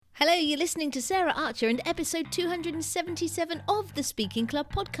Hello, you're listening to Sarah Archer and episode 277 of the Speaking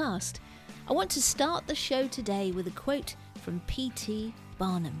Club podcast. I want to start the show today with a quote from P.T.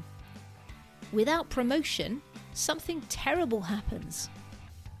 Barnum. Without promotion, something terrible happens.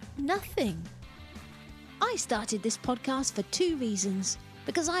 Nothing. I started this podcast for two reasons.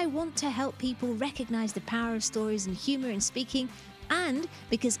 Because I want to help people recognise the power of stories and humour in speaking, and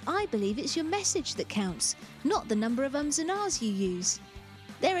because I believe it's your message that counts, not the number of ums and ahs you use.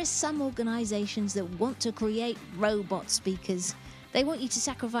 There are some organisations that want to create robot speakers. They want you to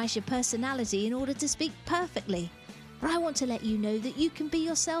sacrifice your personality in order to speak perfectly. But I want to let you know that you can be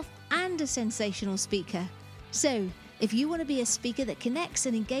yourself and a sensational speaker. So, if you want to be a speaker that connects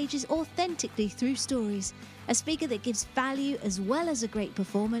and engages authentically through stories, a speaker that gives value as well as a great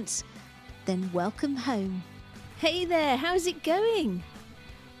performance, then welcome home. Hey there, how's it going?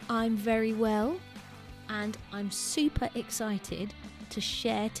 I'm very well, and I'm super excited to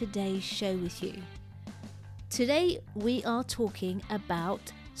share today's show with you. Today we are talking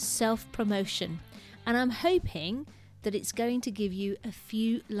about self-promotion, and I'm hoping that it's going to give you a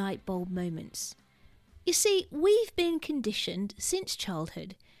few light bulb moments. You see, we've been conditioned since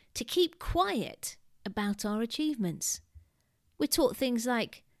childhood to keep quiet about our achievements. We're taught things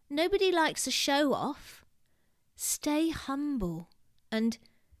like, nobody likes a show off, stay humble, and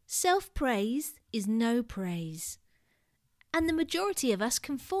self-praise is no praise. And the majority of us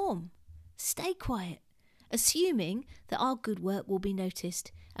conform, stay quiet, assuming that our good work will be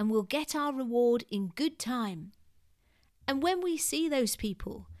noticed and we'll get our reward in good time. And when we see those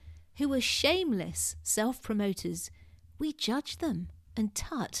people who are shameless self-promoters, we judge them and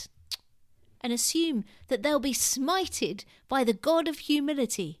tut, and assume that they'll be smited by the god of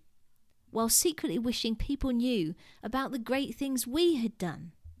humility, while secretly wishing people knew about the great things we had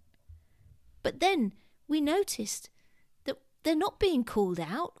done. But then we noticed that they're not being called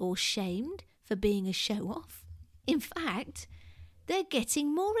out or shamed for being a show-off. In fact, they're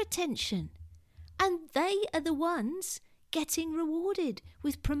getting more attention, and they are the ones getting rewarded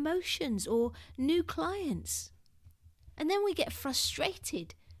with promotions or new clients. And then we get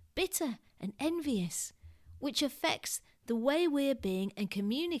frustrated, bitter and envious, which affects the way we're being and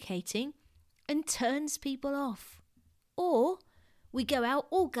communicating and turns people off. Or we go out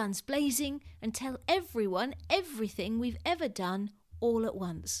all guns blazing and tell everyone everything we've ever done all at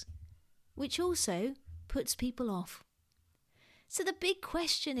once, which also puts people off. So the big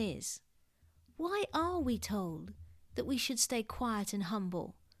question is, why are we told that we should stay quiet and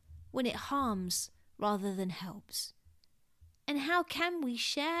humble when it harms rather than helps? And how can we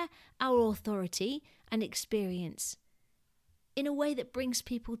share our authority and experience in a way that brings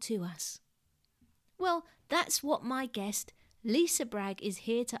people to us? Well, that's what my guest, Lisa Bragg, is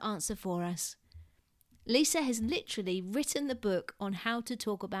here to answer for us. Lisa has literally written the book on how to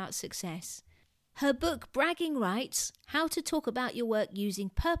talk about success. Her book, Bragging Rights, How to Talk About Your Work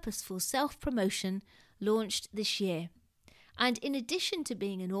Using Purposeful Self-Promotion, launched this year. And in addition to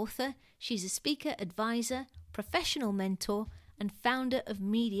being an author, she's a speaker, advisor, professional mentor, and founder of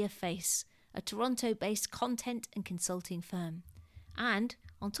Media Face, a Toronto-based content and consulting firm. And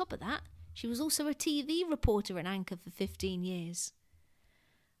on top of that, she was also a TV reporter and anchor for 15 years.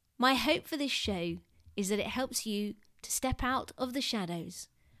 My hope for this show is that it helps you to step out of the shadows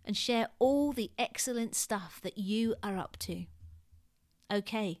and share all the excellent stuff that you are up to.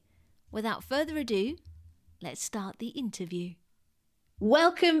 Okay, without further ado, let's start the interview.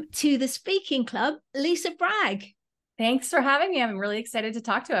 Welcome to the Speaking Club, Lisa Bragg. Thanks for having me. I'm really excited to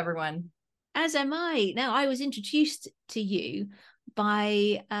talk to everyone. As am I. Now, I was introduced to you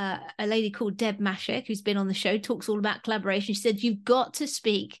by a lady called Deb Mashek, who's been on the show, talks all about collaboration. She said, you've got to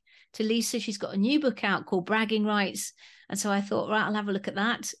speak to Lisa. She's got a new book out called Bragging Rights. And so I thought, right, I'll have a look at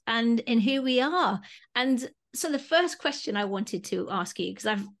that. And here we are. And so the first question I wanted to ask you,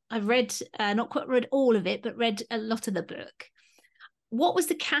 because I've read, not quite read all of it, but read a lot of the book. What was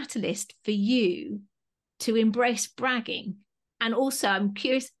the catalyst for you to embrace bragging? And also, I'm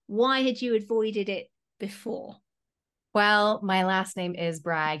curious, why had you avoided it before? Well, my last name is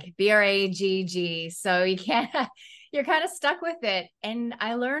Bragg, B-R-A-G-G. So you're kind of stuck with it. And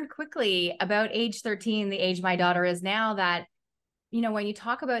I learned quickly about age 13, the age my daughter is now, that, you know, when you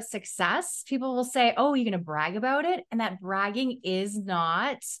talk about success, people will say, oh, you're going to brag about it. And that bragging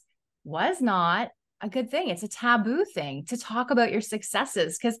was not a good thing. It's a taboo thing to talk about your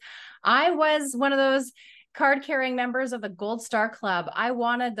successes. Because I was one of those card-carrying members of the Gold Star Club. I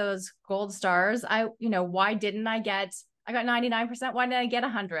wanted those gold stars. Why didn't I got 99%. Why didn't I get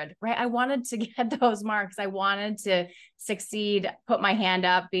 100? Right. I wanted to get those marks. I wanted to succeed, put my hand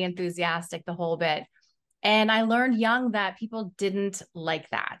up, be enthusiastic, the whole bit. And I learned young that people didn't like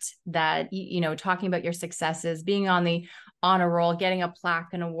that, talking about your successes, being on the honor roll, getting a plaque,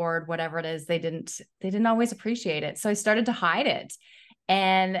 an award, whatever it is, they didn't always appreciate it. So I started to hide it.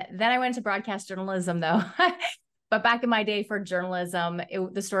 And then I went to broadcast journalism though. But back in my day for journalism,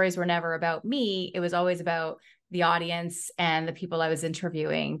 the stories were never about me. It was always about the audience and the people I was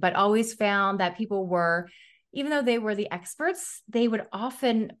interviewing, but always found that people were, even though they were the experts, they would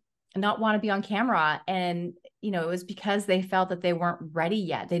often not want to be on camera. And, it was because they felt that they weren't ready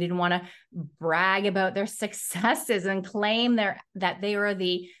yet. They didn't want to brag about their successes and claim that they were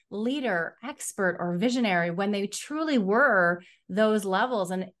the leader, expert, or visionary when they truly were those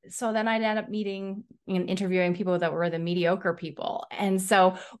levels. And so then I'd end up meeting and interviewing people that were the mediocre people. And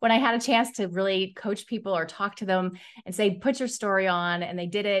so when I had a chance to really coach people or talk to them and say, put your story on, and they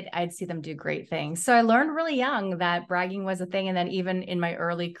did it, I'd see them do great things. So I learned really young that bragging was a thing. And then even in my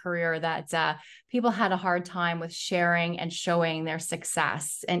early career that people had a hard time with sharing and showing their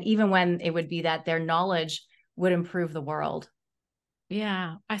success. And even when it would be that their knowledge would improve the world.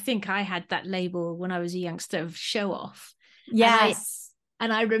 Yeah, I think I had that label when I was a youngster of show off. Yes.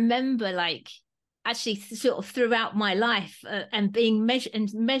 And I remember actually sort of throughout my life and being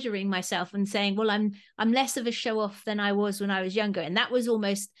measuring myself and saying, well, I'm less of a show off than I was when I was younger. And that was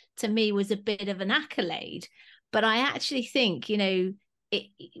almost, to me, was a bit of an accolade. But I actually think,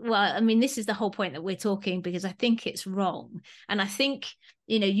 this is the whole point that we're talking, because I think it's wrong. And I think,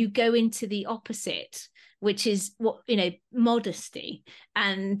 you go into the opposite, which is modesty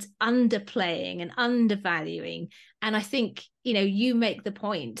and underplaying and undervaluing. And I think, you make the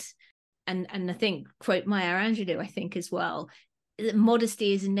point, and I think, quote Maya Angelou, I think as well, that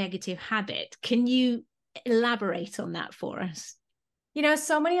modesty is a negative habit. Can you elaborate on that for us?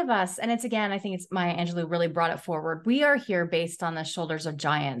 So many of us, and it's again, I think it's Maya Angelou really brought it forward. We are here based on the shoulders of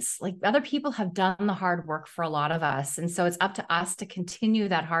giants. Like other people have done the hard work for a lot of us. And so it's up to us to continue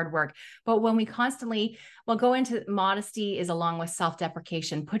that hard work. But when we constantly, go into modesty is along with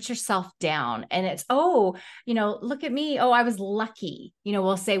self-deprecation, put yourself down. And it's, look at me. Oh, I was lucky.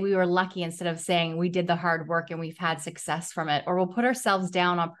 We'll say we were lucky instead of saying we did the hard work and we've had success from it. Or we'll put ourselves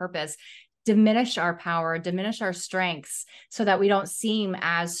down on purpose, diminish our power, diminish our strengths so that we don't seem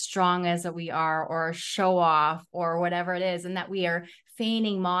as strong as we are, or show off or whatever it is. And that we are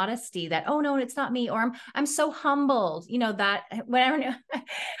feigning modesty that, oh no, it's not me. Or I'm so humbled, that whatever,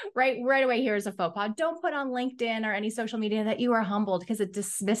 right away, here's a faux pas. Don't put on LinkedIn or any social media that you are humbled, because it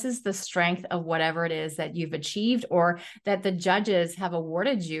dismisses the strength of whatever it is that you've achieved, or that the judges have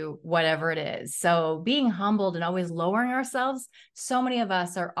awarded you, whatever it is. So being humbled and always lowering ourselves, so many of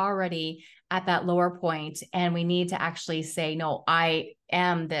us are already at that lower point, and we need to actually say, no, I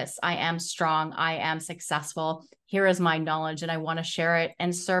am this, I am strong, I am successful. Here is my knowledge, and I want to share it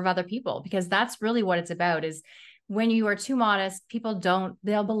and serve other people, because that's really what it's about. Is when you are too modest,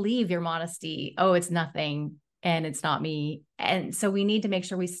 they'll believe your modesty. Oh, it's nothing and it's not me. And so we need to make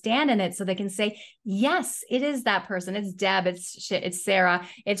sure we stand in it so they can say, yes, it is that person. It's Deb, it's Sarah,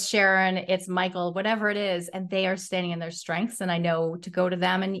 it's Sharon, it's Michael, whatever it is. And they are standing in their strengths. And I know to go to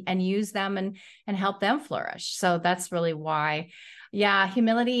them and use them and help them flourish. So that's really why. Yeah.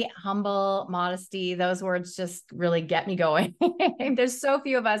 Humility, humble, modesty, those words just really get me going. There's so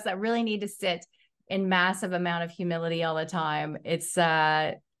few of us that really need to sit in massive amount of humility all the time. It's,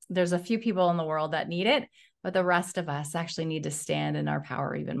 there's a few people in the world that need it, but the rest of us actually need to stand in our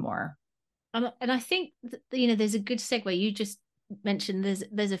power even more. And I think there's a good segue. You just mentioned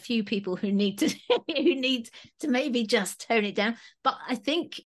there's a few people who need to maybe just tone it down. But I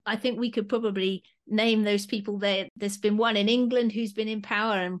think we could probably name those people there. There's been one in England who's been in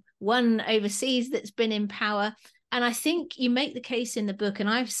power, and one overseas that's been in power. And I think you make the case in the book, and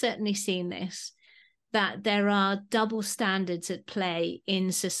I've certainly seen this, that there are double standards at play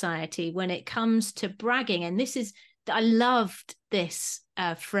in society when it comes to bragging. And I loved this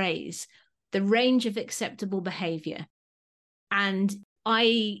phrase, the range of acceptable behavior. And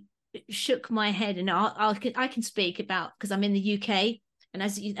I shook my head, and I can speak about, because I'm in the UK. And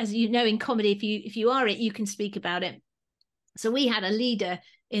as you know, in comedy, if you are it, you can speak about it. So we had a leader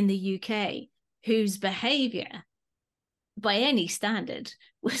in the UK whose behavior, by any standard,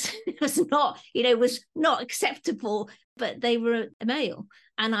 was not acceptable, but they were a male.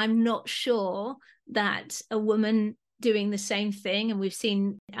 And I'm not sure that a woman doing the same thing, and we've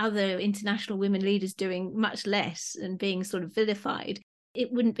seen other international women leaders doing much less and being sort of vilified, it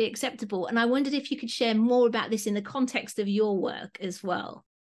wouldn't be acceptable. And I wondered if you could share more about this in the context of your work as well.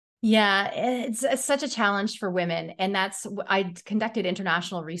 Yeah, it's such a challenge for women. And I conducted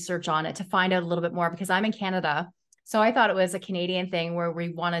international research on it to find out a little bit more, because I'm in Canada. So I thought it was a Canadian thing where we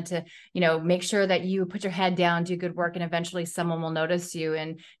wanted to, make sure that you put your head down, do good work, and eventually someone will notice you,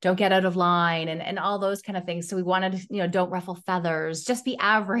 and don't get out of line, and all those kind of things. So we wanted to, don't ruffle feathers, just be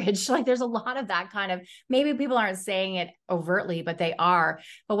average. Like there's a lot of that kind of, maybe people aren't saying it overtly, but they are.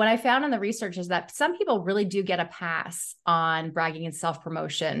 But what I found in the research is that some people really do get a pass on bragging and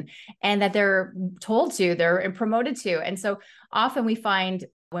self-promotion, and that they're told to, they're promoted to. And so often we find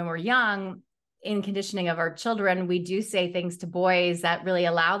when we're young, in conditioning of our children, we do say things to boys that really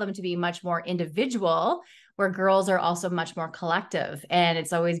allow them to be much more individual, where girls are also much more collective. And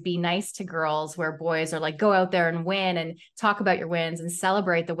it's always be nice to girls, where boys are like, go out there and win and talk about your wins and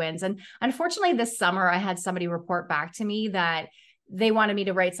celebrate the wins. And unfortunately, this summer, I had somebody report back to me that they wanted me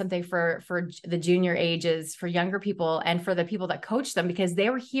to write something for the junior ages, for younger people, and for the people that coach them, because they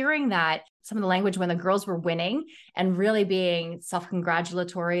were hearing that some of the language when the girls were winning and really being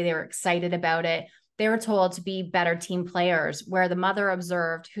self-congratulatory, they were excited about it. They were told to be better team players, where the mother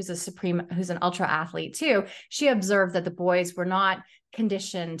observed, who's an ultra athlete too, she observed that the boys were not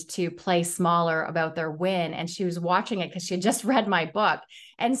conditioned to play smaller about their win. And she was watching it because she had just read my book.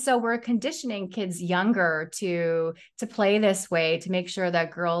 And so we're conditioning kids younger to play this way, to make sure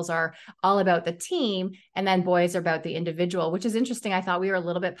that girls are all about the team and then boys are about the individual, which is interesting. I thought we were a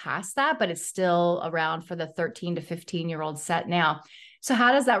little bit past that, but it's still around for the 13 to 15-year-old set now. So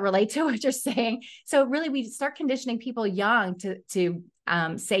how does that relate to what you're saying? So really, we start conditioning people young to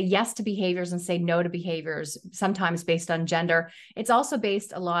say yes to behaviors and say no to behaviors, sometimes based on gender. It's also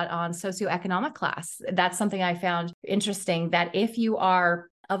based a lot on socioeconomic class. That's something I found interesting, that if you are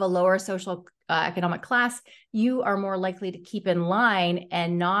of a lower social economic class, you are more likely to keep in line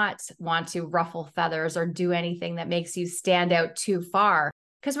and not want to ruffle feathers or do anything that makes you stand out too far.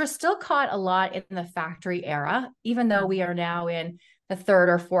 Because we're still caught a lot in the factory era, even though we are now in the third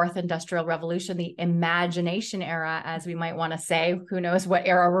or fourth industrial revolution, the imagination era, as we might want to say. Who knows what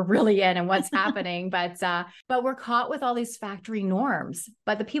era we're really in and what's happening, but we're caught with all these factory norms.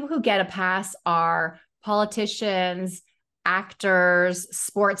 But the people who get a pass are politicians, actors,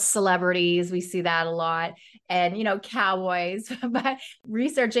 sports celebrities. We see that a lot. And, cowboys. But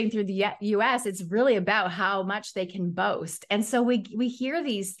researching through the US, it's really about how much they can boast. And so we hear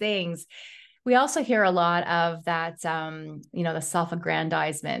these things. We also hear a lot of that, the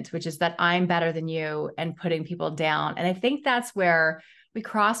self-aggrandizement, which is that I'm better than you, and putting people down. And I think that's where we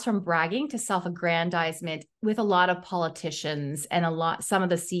cross from bragging to self-aggrandizement with a lot of politicians and some of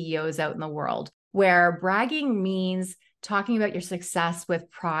the CEOs out in the world, where bragging means talking about your success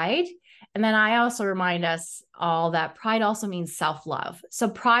with pride. And then I also remind us all that pride also means self-love. So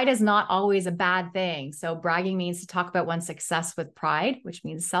pride is not always a bad thing. So bragging means to talk about one's success with pride, which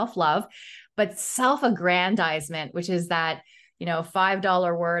means self-love. But self-aggrandizement, which is that,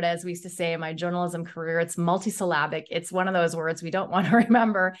 $5 word, as we used to say in my journalism career, it's multisyllabic. It's one of those words we don't want to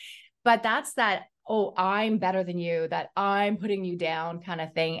remember. But that's that, oh, I'm better than you, that I'm putting you down kind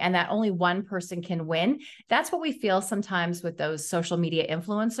of thing, and that only one person can win. That's what we feel sometimes with those social media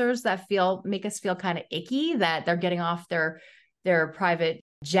influencers that make us feel kind of icky, that they're getting off their private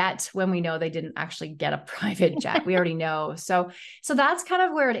jet when we know they didn't actually get a private jet. We already know. So that's kind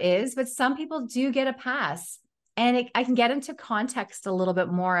of where it is. But some people do get a pass. And I can get into context a little bit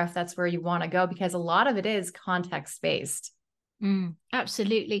more if that's where you want to go, because a lot of it is context-based.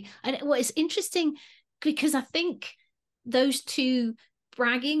 Absolutely. And it's interesting, because I think those two,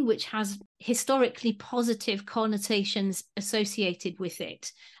 bragging, which has historically positive connotations associated with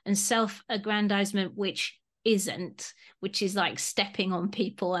it, and self-aggrandizement, which isn't, which is like stepping on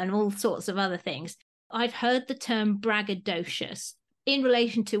people and all sorts of other things. I've heard the term braggadocious in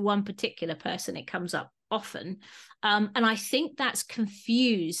relation to one particular person. It comes up often. And I think that's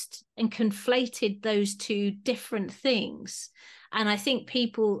confused and conflated those two different things. And I think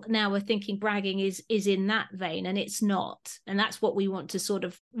people now are thinking bragging is in that vein, and it's not. And that's what we want to sort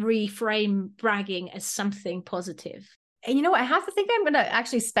of reframe bragging as something positive. And I have to think I'm going to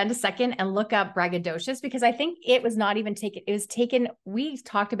actually spend a second and look up braggadocious, because I think it was not even taken. It was taken. We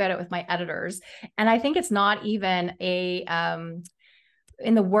talked about it with my editors, and I think it's not even in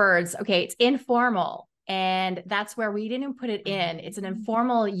the words. Okay, it's informal. And that's where we didn't put it in. It's an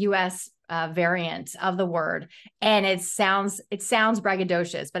informal US variant of the word. And it sounds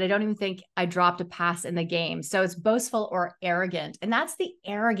braggadocious, but I don't even think I dropped a pass in the game. So it's boastful or arrogant. And that's the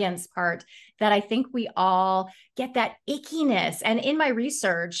arrogance part that I think we all get, that ickiness. And in my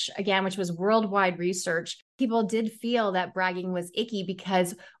research, again, which was worldwide research, people did feel that bragging was icky,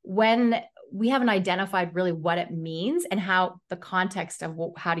 because when we haven't identified really what it means and how the context of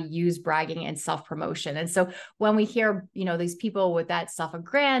how to use bragging and self-promotion. And so when we hear, these people with that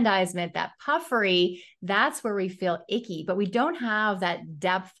self-aggrandizement, that puffery, that's where we feel icky, but we don't have that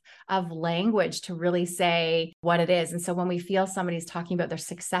depth of language to really say what it is. And so when we feel somebody's talking about their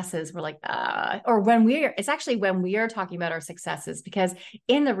successes, we're like, it's actually when we are talking about our successes, because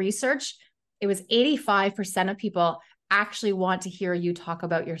in the research, it was 85% of people actually want to hear you talk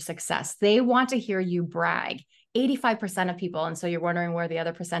about your success. They want to hear you brag. 85% of people. And so you're wondering where the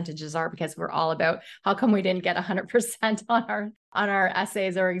other percentages are, because we're all about how come we didn't get 100% on our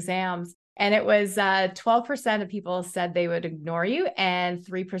essays or exams. And it was 12% of people said they would ignore you, and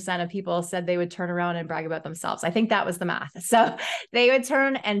 3% of people said they would turn around and brag about themselves. I think that was the math. So they would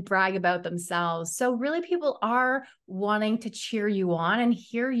turn and brag about themselves. So really people are wanting to cheer you on and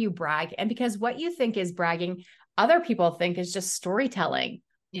hear you brag. And because what you think is bragging, other people think is just storytelling.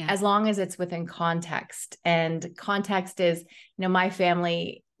 Yeah. As long as it's within context. And context is, my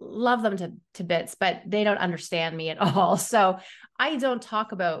family, love them to bits, but they don't understand me at all. So I don't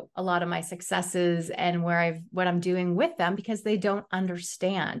talk about a lot of my successes and what I'm doing with them, because they don't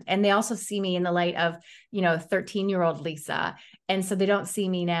understand. And they also see me in the light of, 13-year-old Lisa. And so they don't see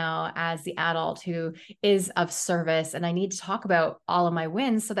me now as the adult who is of service. And I need to talk about all of my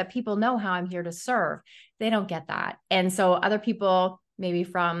wins so that people know how I'm here to serve. They don't get that. And so other people, maybe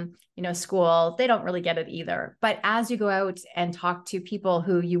from, school, they don't really get it either. But as you go out and talk to people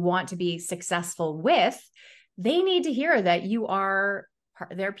who you want to be successful with, they need to hear that you are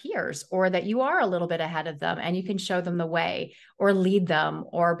their peers, or that you are a little bit ahead of them and you can show them the way, or lead them,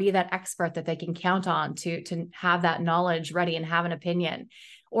 or be that expert that they can count on to have that knowledge ready and have an opinion,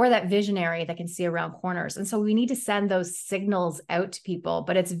 or that visionary that can see around corners. And so we need to send those signals out to people,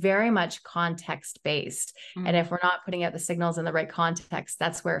 but it's very much context based. And if we're not putting out the signals in the right context,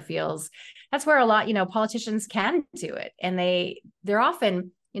 that's where a lot, politicians can do it. And they're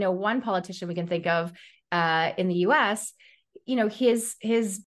often, one politician we can think of in the US,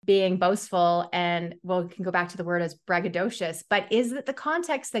 his being boastful, and we can go back to the word as braggadocious, but is it the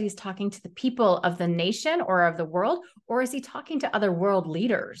context that he's talking to the people of the nation or of the world, or is he talking to other world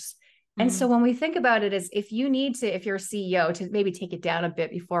leaders? And so when we think about it, is if you're a CEO, to maybe take it down a bit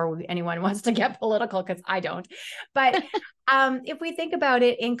before anyone wants to get political, because I don't, but if we think about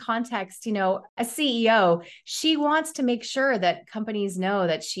it in context, a CEO, she wants to make sure that companies know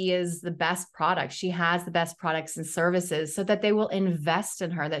that she is the best product. She has the best products and services, so that they will invest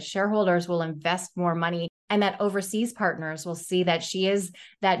in her, that shareholders will invest more money, and that overseas partners will see that she is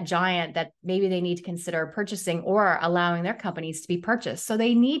that giant that maybe they need to consider purchasing or allowing their companies to be purchased. So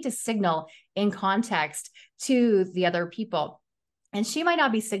they need to signal in context to the other people. And she might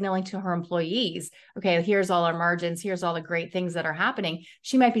not be signaling to her employees, okay, here's all our margins, here's all the great things that are happening.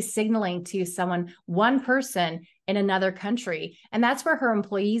 She might be signaling to one person in another country. And that's where her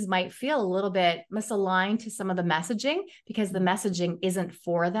employees might feel a little bit misaligned to some of the messaging, because the messaging isn't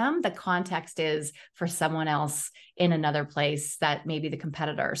for them. The context is for someone else in another place, that may be the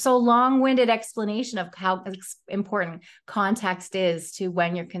competitor. So long-winded explanation of how important context is to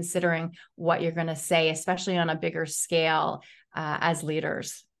when you're considering what you're going to say, especially on a bigger scale as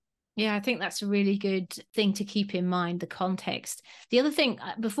leaders. Yeah, I think that's a really good thing to keep in mind, the context. The other thing,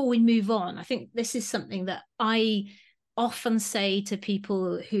 before we move on, I think this is something that I often say to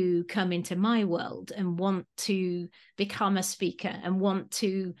people who come into my world and want to become a speaker and want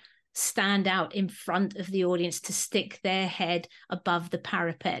to stand out in front of the audience, to stick their head above the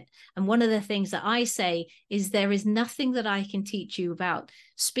parapet. And one of the things that I say is, there is nothing that I can teach you about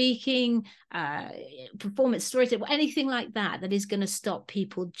speaking, performance, storytelling, anything like that is going to stop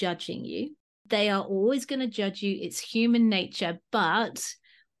people judging you. They are always going to judge you. It's human nature. But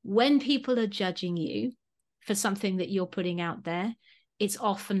when people are judging you for something that you're putting out there, it's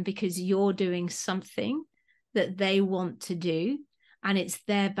often because you're doing something that they want to do, and it's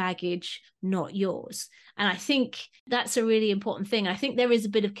their baggage, not yours. And I think that's a really important thing. I think there is a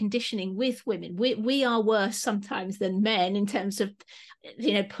bit of conditioning with women. We are worse sometimes than men in terms of,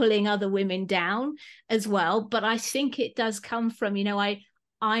 pulling other women down as well. But I think it does come from,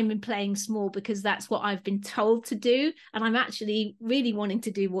 I'm playing small because that's what I've been told to do. And I'm actually really wanting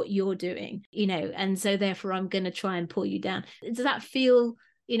to do what you're doing, and so therefore I'm going to try and pull you down. Does that feel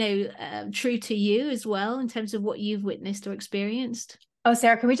true to you as well, in terms of what you've witnessed or experienced? Oh,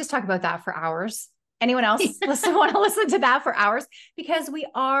 Sarah, can we just talk about that for hours? Anyone else want to listen to that for hours? Because we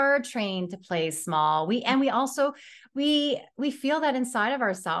are trained to play small. We also, we feel that inside of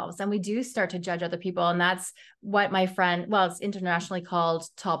ourselves, and we do start to judge other people. And that's what my friend, well, it's internationally called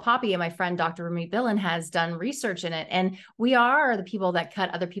tall poppy, and my friend Dr. Rumi Billen has done research in it. And we are the people that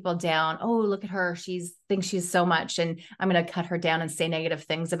cut other people down. Oh, look at her, she's thinks she's so much, and I'm going to cut her down and say negative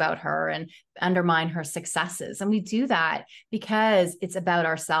things about her and undermine her successes. And we do that because it's about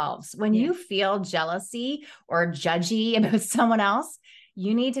ourselves. When you feel jealousy or judgy about someone else,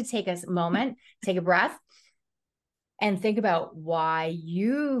 you need to take a moment, take a breath, and think about why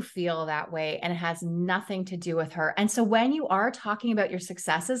you feel that way. And it has nothing to do with her. And so when you are talking about your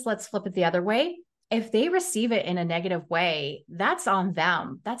successes, let's flip it the other way. If they receive it in a negative way, that's on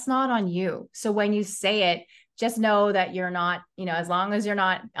them. That's not on you. So when you say it, just know that you're not, as long as you're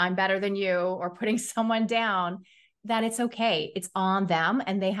not, I'm better than you, or putting someone down, that it's okay. It's on them,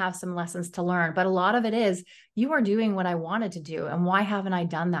 and they have some lessons to learn. But a lot of it is, you are doing what I wanted to do, and why haven't I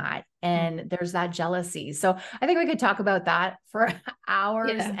done that? And there's that jealousy. So I think we could talk about that for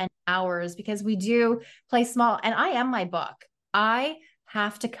hours and hours, because we do play small. And I am my book. I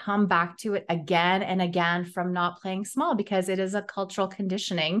have to come back to it again and again from not playing small, because it is a cultural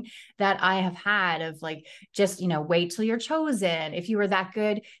conditioning that I have had of like, just, wait till you're chosen. If you were that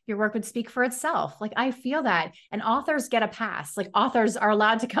good, your work would speak for itself. Like, I feel that. And authors get a pass. Like, authors are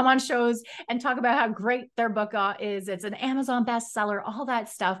allowed to come on shows and talk about how great their book is. It's an Amazon bestseller, all that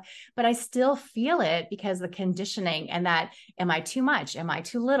stuff. But I still feel it because the conditioning, and that, am I too much? Am I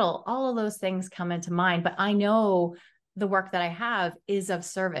too little? All of those things come into mind. But I know the work that I have is of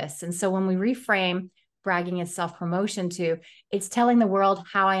service. And so when we reframe bragging as self-promotion to, it's telling the world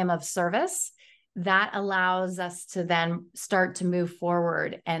how I am of service, that allows us to then start to move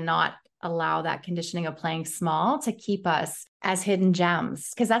forward and not allow that conditioning of playing small to keep us as hidden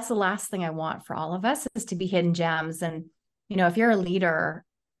gems. Because that's the last thing I want for all of us, is to be hidden gems. And, if you're a leader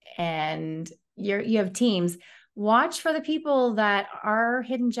and you have teams, watch for the people that are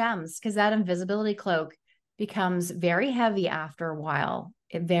hidden gems, because that invisibility cloak becomes very heavy after a while.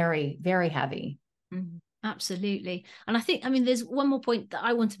 Very, very heavy. Absolutely. And I think, there's one more point that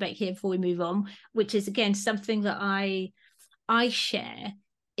I want to make here before we move on, which is, again, something that I share,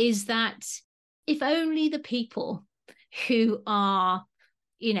 is that if only the people who are,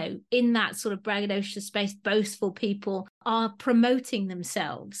 in that sort of braggadocious space, boastful people, are promoting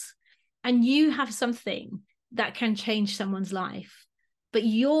themselves, and you have something that can change someone's life, but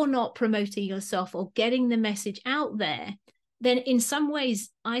you're not promoting yourself or getting the message out there, then in some ways,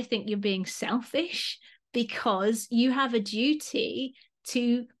 I think you're being selfish, because you have a duty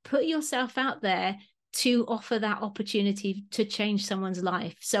to put yourself out there to offer that opportunity to change someone's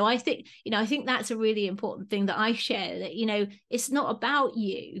life. So I think, I think that's a really important thing that I share, that, it's not about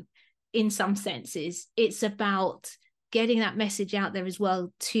you in some senses. It's about getting that message out there as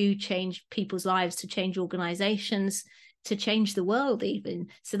well, to change people's lives, to change organizations, to change the world even.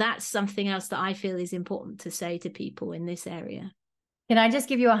 So that's something else that I feel is important to say to people in this area. Can I just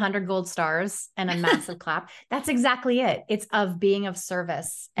give you 100 gold stars and a massive clap? That's exactly it. It's of being of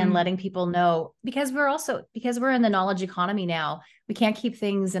service and letting people know, because we're in the knowledge economy now. We can't keep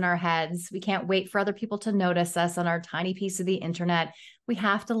things in our heads. We can't wait for other people to notice us on our tiny piece of the internet. We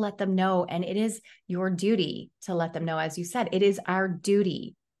have to let them know. And it is your duty to let them know. As you said, it is our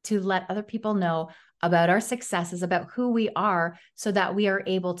duty to let other people know about our successes, about who we are, so that we are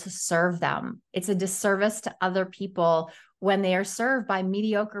able to serve them. It's a disservice to other people when they are served by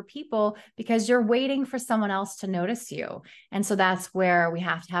mediocre people, because you're waiting for someone else to notice you. And so that's where we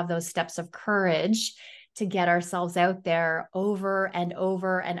have to have those steps of courage to get ourselves out there over and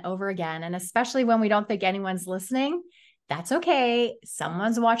over and over again. And especially when we don't think anyone's listening, that's okay.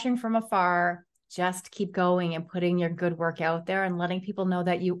 Someone's watching from afar. Just keep going and putting your good work out there and letting people know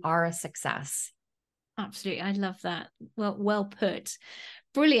that you are a success. Absolutely. I love that. Well put.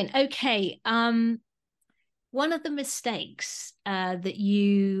 Brilliant. Okay. One of the mistakes that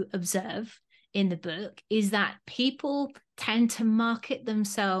you observe in the book is that people tend to market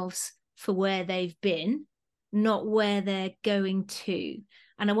themselves for where they've been, not where they're going to.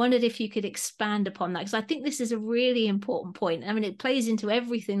 And I wondered if you could expand upon that, because I think this is a really important point. It plays into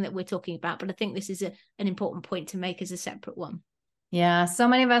everything that we're talking about, but I think this is an important point to make as a separate one. Yeah. So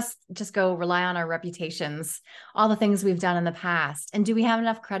many of us just go rely on our reputations, all the things we've done in the past. And do we have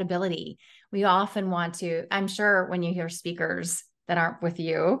enough credibility? We often want to, I'm sure when you hear speakers that aren't with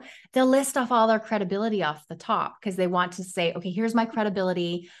you, they'll list off all their credibility off the top, because they want to say, okay, here's my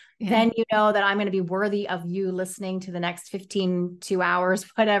credibility. Yeah. Then you know that I'm going to be worthy of you listening to the next 2 hours,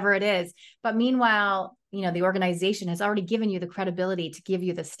 whatever it is. But meanwhile, the organization has already given you the credibility to give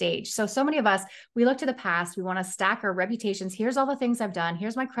you the stage. So many of us, we look to the past, we want to stack our reputations. Here's all the things I've done.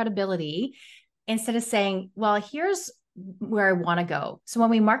 Here's my credibility. instead of saying, well, here's where I want to go. So when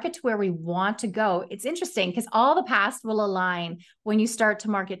we market to where we want to go, it's interesting because all the past will align when you start to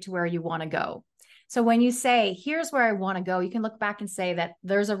market to where you want to go. So when you say, here's where I want to go, you can look back and say that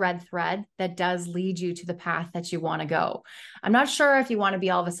there's a red thread that does lead you to the path that you want to go. I'm not sure if you want to be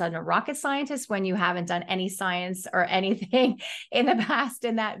all of a sudden a rocket scientist when you haven't done any science or anything in the past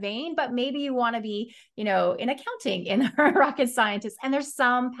in that vein, but maybe you want to be, in accounting in a rocket scientist. And there's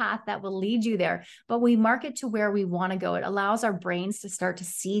some path that will lead you there, but we market to where we want to go. It allows our brains to start to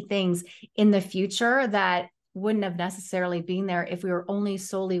see things in the future that wouldn't have necessarily been there if we were only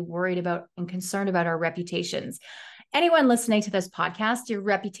solely worried about and concerned about our reputations. Anyone listening to this podcast, your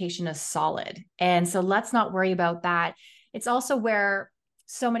reputation is solid. And so let's not worry about that. It's also where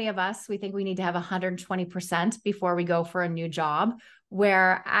so many of us, we think we need to have 120% before we go for a new job,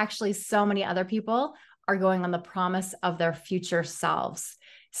 where actually so many other people are going on the promise of their future selves.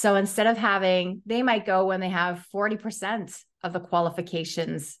 So instead of they might go when they have 40% of the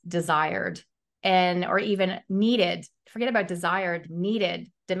qualifications desired, or even needed, forget about desired,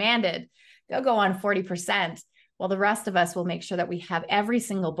 needed, demanded, they'll go on 40%. Well, the rest of us will make sure that we have every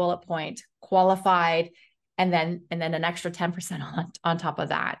single bullet point qualified, and then an extra 10% on top of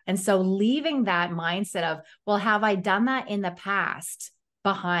that. And so leaving that mindset of, well, have I done that in the past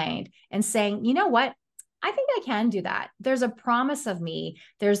behind, and saying, you know what? I think I can do that. There's a promise of me.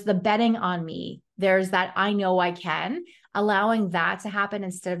 There's the betting on me. There's that I know I can. Allowing that to happen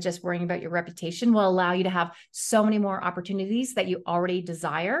instead of just worrying about your reputation will allow you to have so many more opportunities that you already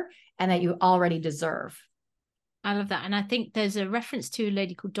desire and that you already deserve. I love that. And I think there's a reference to a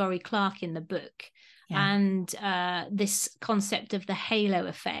lady called Dory Clark in the book, and this concept of the halo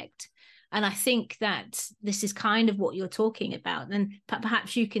effect. And I think that this is kind of what you're talking about. And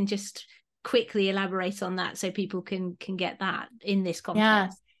perhaps you can just quickly elaborate on that so people can get that in this context. Yeah.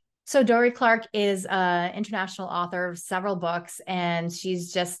 So Dory Clark is an international author of several books, and she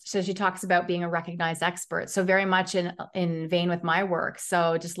talks about being a recognized expert. So very much in vein with my work.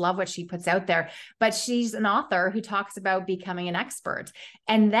 So just love what she puts out there. But she's an author who talks about becoming an expert.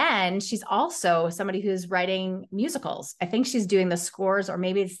 And then she's also somebody who's writing musicals. I think she's doing the scores, or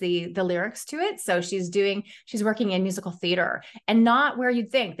maybe it's the lyrics to it. So she's working in musical theater, and not where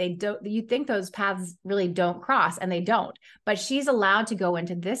you'd think you'd think those paths really don't cross, and they don't. But she's allowed to go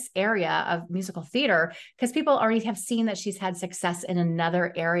into this area of musical theater because people already have seen that she's had success in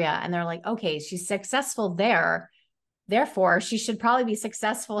another area, and they're like, okay, she's successful there, therefore she should probably be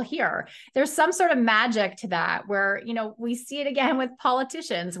successful here. There's some sort of magic to that where, we see it again with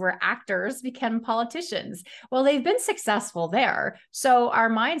politicians, where actors become politicians. Well, they've been successful there. So our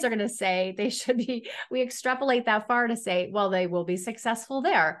minds are going to say they should be, we extrapolate that far to say, well, they will be successful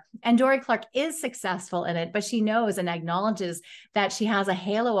there. And Dory Clark is successful in it, but she knows and acknowledges that she has a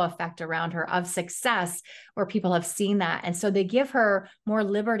halo effect around her of success where people have seen that. And so they give her more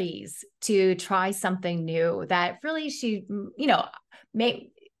liberties to try something new that really she,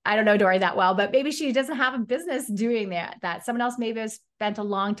 I don't know Dory that well, but maybe she doesn't have a business doing that someone else maybe has spent a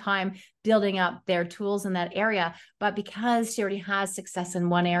long time building up their tools in that area. But because she already has success in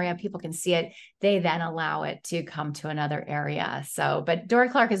one area, people can see it, they then allow it to come to another area. So, but Dory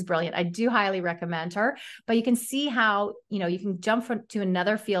Clark is brilliant. I do highly recommend her, but you can see how, you can jump to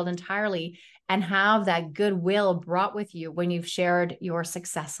another field entirely and have that goodwill brought with you when you've shared your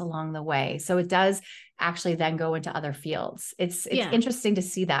success along the way. So it does actually then go into other fields. It's interesting to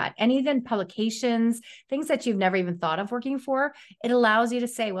see that. And even publications, things that you've never even thought of working for, it allows you to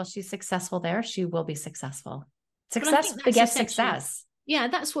say, well, she's successful there, she will be successful. Success begets success. Yeah,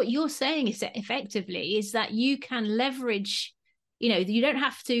 that's what you're saying is that effectively is that you can leverage, you don't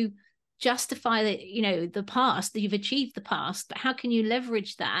have to justify the past, that you've achieved the past, but how can you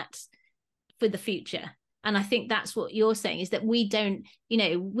leverage that for the future? And I think that's what you're saying is that we don't,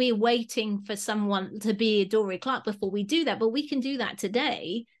 we're waiting for someone to be a Dory Clark before we do that, but we can do that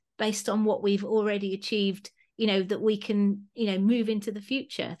today based on what we've already achieved, that we can, move into the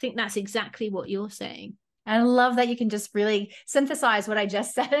future. I think that's exactly what you're saying. And I love that you can just really synthesize what I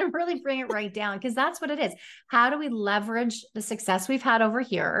just said and really bring it right down, because that's what it is. How do we leverage the success we've had over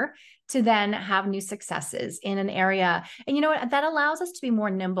here to then have new successes in an area? And you know what? That allows us to be more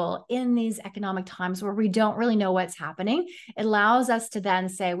nimble in these economic times where we don't really know what's happening. It allows us to then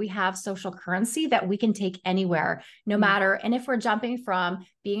say we have social currency that we can take anywhere, no matter. And if we're jumping from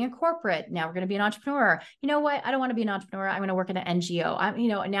being a corporate, now we're going to be an entrepreneur. You know what? I don't want to be an entrepreneur. I'm going to work in an NGO.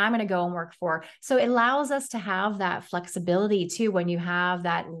 Now I'm going to go and work for. So it allows us to have that flexibility too, when you have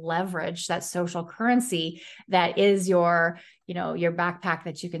that leverage, that social currency that is your backpack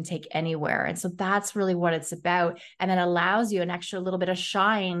that you can take anywhere. And so that's really what it's about. And it allows you an extra little bit of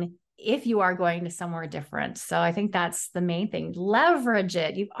shine if you are going to somewhere different. So I think that's the main thing. Leverage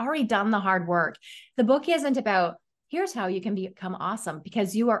it. You've already done the hard work. The book isn't about, here's how you can become awesome,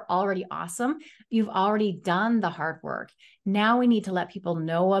 because you are already awesome. You've already done the hard work. Now we need to let people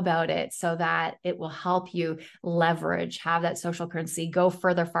know about it so that it will help you leverage, have that social currency, go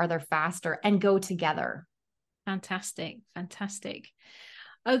further, farther, faster, and go together. Fantastic. Fantastic.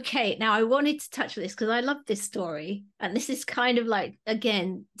 Okay, now I wanted to touch on this because I love this story. And this is kind of like,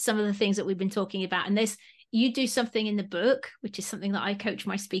 again, some of the things that we've been talking about. And this, you do something in the book, which is something that I coach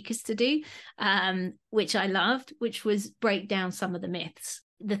my speakers to do, which I loved, which was break down some of the myths,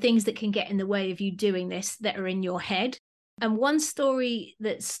 the things that can get in the way of you doing this that are in your head. And one story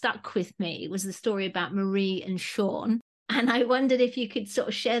that stuck with me was the story about Marie and Sean. And I wondered if you could sort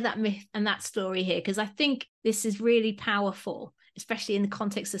of share that myth and that story here, because I think this is really powerful, especially in the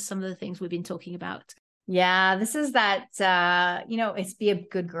context of some of the things we've been talking about. Yeah, this is that, it's be a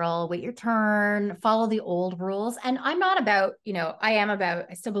good girl, wait your turn, follow the old rules. And I'm not about,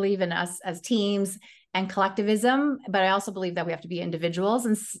 I still believe in us as teams and collectivism, but I also believe that we have to be individuals.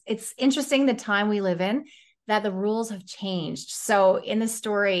 And it's interesting the time we live in, that the rules have changed. So in the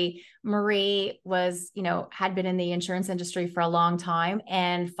story, Marie was, had been in the insurance industry for a long time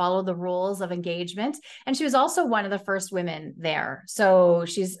and followed the rules of engagement. And she was also one of the first women there. So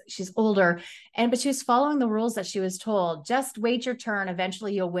she's older, but she was following the rules that she was told. Just wait your turn.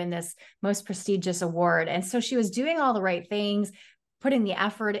 Eventually you'll win this most prestigious award. And so she was doing all the right things, putting the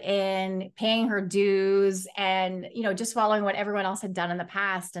effort in, paying her dues, and, just following what everyone else had done in the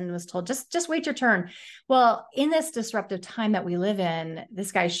past, and was told, just wait your turn. Well, in this disruptive time that we live in,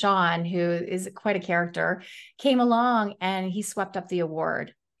 this guy, Sean, who is quite a character, came along and he swept up the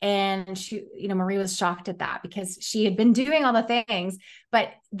award. And she, Marie was shocked at that because she had been doing all the things, but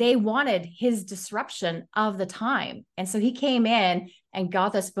they wanted his disruption of the time. And so he came in and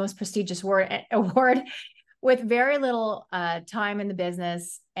got this most prestigious award with very little time in the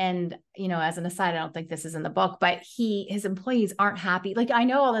business. And, as an aside, I don't think this is in the book, but his employees aren't happy. Like, I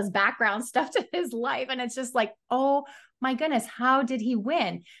know all this background stuff to his life, and it's just like, oh my goodness, how did he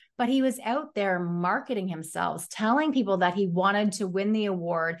win? But he was out there marketing himself, telling people that he wanted to win the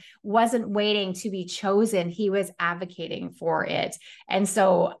award, wasn't waiting to be chosen. He was advocating for it. And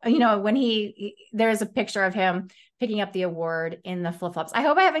so, when there's a picture of him picking up the award in the flip-flops. I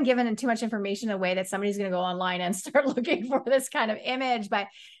hope I haven't given too much information away that somebody's going to go online and start looking for this kind of image. But,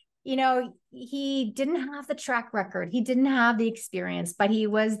 he didn't have the track record. He didn't have the experience, but he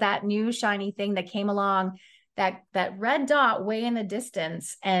was that new shiny thing that came along, that red dot way in the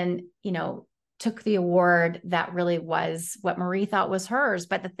distance, and, took the award that really was what Marie thought was hers.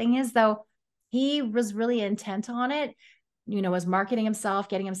 But the thing is, though, he was really intent on it, was marketing himself,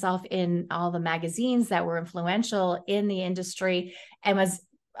 getting himself in all the magazines that were influential in the industry, and was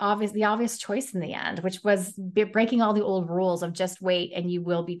the obvious choice in the end, which was breaking all the old rules of just wait and you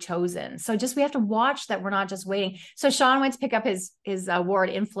will be chosen. So we have to watch that we're not just waiting. So Sean went to pick up his award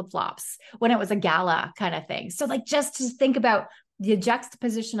in flip-flops when it was a gala kind of thing. So just to think about the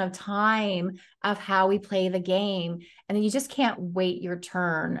juxtaposition of time, of how we play the game. And then you just can't wait your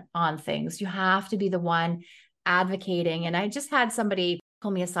turn on things. You have to be the one advocating. And I just had somebody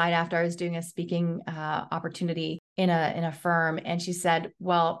pull me aside after I was doing a speaking opportunity in a firm. And she said,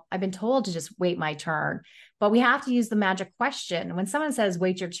 well, I've been told to just wait my turn, but we have to use the magic question. When someone says,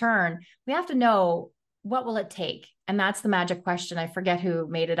 wait your turn, we have to know, what will it take? And that's the magic question. I forget who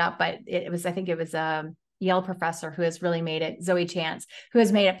made it up, but I think it was a Yale professor who has really made it, Zoe Chance, who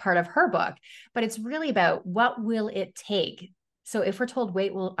has made it part of her book. But it's really about, what will it take? So if we're told,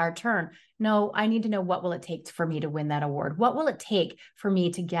 wait, our turn, no, I need to know, what will it take for me to win that award? What will it take for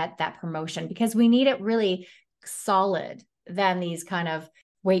me to get that promotion? Because we need it really solid than these kind of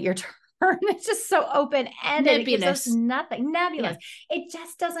wait your turn. It's just so open-ended. Nebulous. It gives us nothing. Nebulous. Yeah. It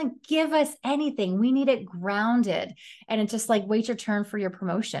just doesn't give us anything. We need it grounded. And it's just like, wait your turn for your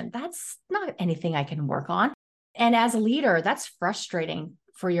promotion. That's not anything I can work on. And as a leader, that's frustrating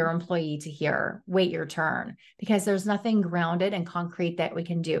for your employee to hear, wait your turn, because there's nothing grounded and concrete that we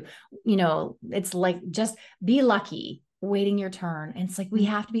can do. It's like, just be lucky waiting your turn. And it's like, we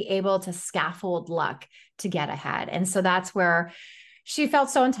have to be able to scaffold luck to get ahead. And so that's where she felt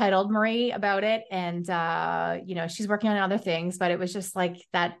so entitled, Marie, about it. And, she's working on other things, but it was just like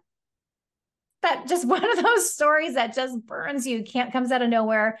that just one of those stories that just burns you, comes out of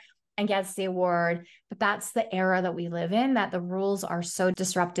nowhere and gets the award. But that's the era that we live in, that the rules are so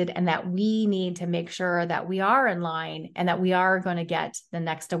disrupted, and that we need to make sure that we are in line and that we are going to get the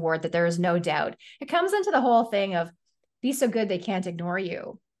next award, that there is no doubt. It comes into the whole thing of, be so good they can't ignore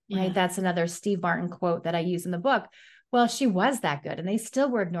you, right? Yeah. That's another Steve Martin quote that I use in the book, Well, she was that good and they still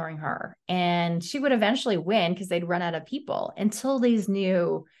were ignoring her. And she would eventually win because they'd run out of people until these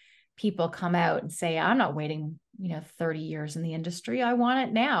new people come out and say, I'm not waiting, 30 years in the industry. I want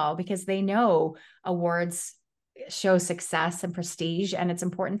it now, because they know awards show success and prestige. And it's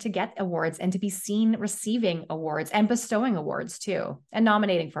important to get awards and to be seen receiving awards and bestowing awards too, and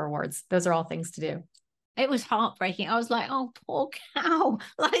nominating for awards. Those are all things to do. It was heartbreaking. I was like, oh, poor cow.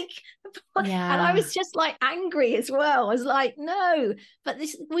 And I Yeah. was just like angry as well. I was like, no, but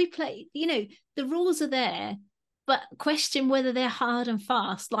we play, the rules are there, but question whether they're hard and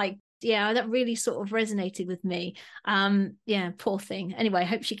fast. Like, yeah, that really sort of resonated with me. Yeah, poor thing. Anyway, I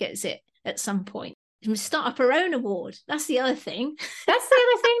hope she gets it at some point. Start up her own award. That's the other thing. That's the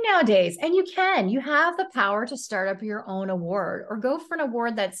other thing nowadays. And you have the power to start up your own award or go for an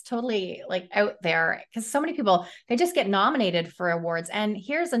award that's totally like out there. Because so many people, they just get nominated for awards. And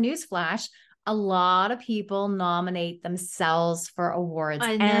here's a news flash. A lot of people nominate themselves for awards.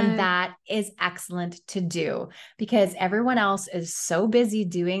 I And know. that is excellent to do because everyone else is so busy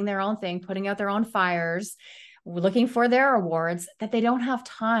doing their own thing, putting out their own fires, looking for their awards, that they don't have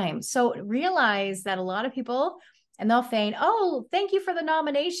time. So realize that a lot of people, and they'll feign, oh, thank you for the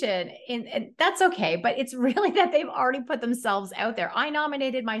nomination. And that's okay. But it's really that they've already put themselves out there. I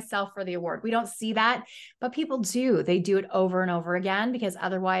nominated myself for the award. We don't see that, but people do. They do it over and over again because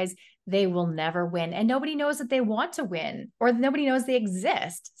otherwise they will never win. And nobody knows that they want to win, or nobody knows they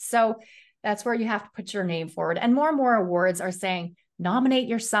exist. So that's where you have to put your name forward. And more awards are saying, nominate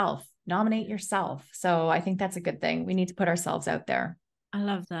yourself. Nominate yourself. So I think that's a good thing. We need to put ourselves out there. I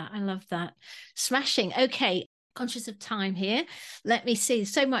love that. I love that. Smashing. Okay. Conscious of time here. Let me see.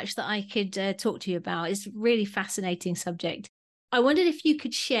 So much that I could talk to you about. It's a really fascinating subject. I wondered if you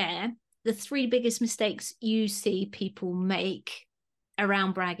could share the 3 biggest mistakes you see people make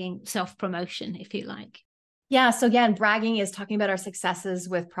around bragging, self-promotion, if you like. Yeah. So again, bragging is talking about our successes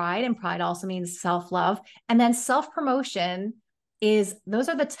with pride, and pride also means self-love. And then self-promotion those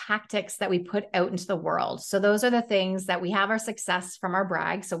are the tactics that we put out into the world. So those are the things that we have our success from our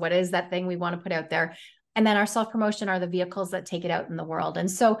brag. So what is that thing we want to put out there? And then our self-promotion are the vehicles that take it out in the world.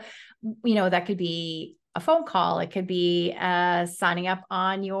 And so, that could be a phone call. It could be signing up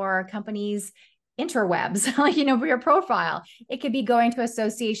on your company's interwebs, for your profile. It could be going to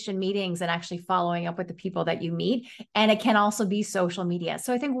association meetings and actually following up with the people that you meet. And it can also be social media.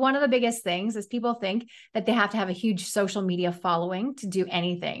 So I think one of the biggest things is people think that they have to have a huge social media following to do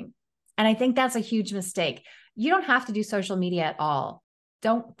anything. And I think that's a huge mistake. You don't have to do social media at all.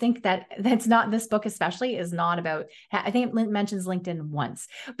 Don't think that's not, this book especially is not about, I think it mentions LinkedIn once,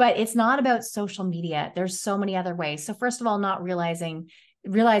 but it's not about social media. There's so many other ways. So first of all, not realizing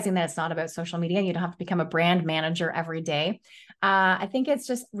that it's not about social media and you don't have to become a brand manager every day. I think it's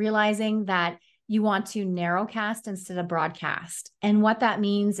just realizing that you want to narrowcast instead of broadcast. And what that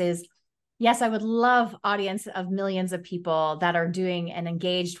means is, yes, I would love audience of millions of people that are doing and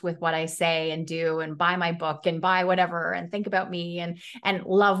engaged with what I say and do and buy my book and buy whatever and think about me and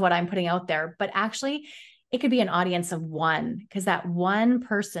love what I'm putting out there. But actually, it could be an audience of one, because that one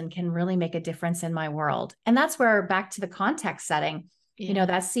person can really make a difference in my world. And that's where, back to the context setting,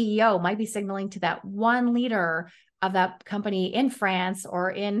 that CEO might be signaling to that one leader of that company in France or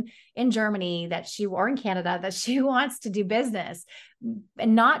in Germany or in Canada that she wants to do business,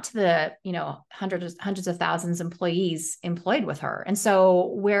 and not to the, hundreds of thousands of employees employed with her. And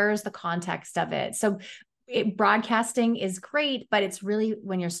so where's the context of it? So broadcasting is great, but it's really,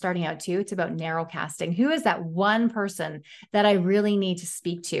 when you're starting out too, it's about narrowcasting. Who is that one person that I really need to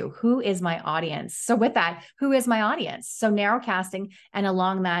speak to? Who is my audience? So with that, who is my audience? So narrowcasting, and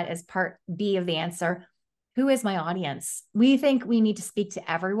along that as part B of the answer, who is my audience? We think we need to speak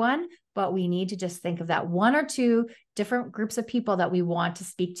to everyone, but we need to just think of that 1 or 2 different groups of people that we want to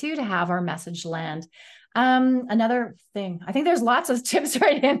speak to have our message land. Another thing, I think there's lots of tips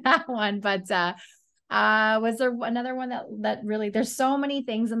right in that one, but was there another one that really, there's so many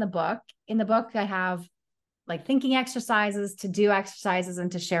things in the book. In the book, I have like thinking exercises, to do exercises,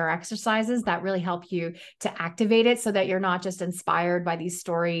 and to share exercises that really help you to activate it so that you're not just inspired by these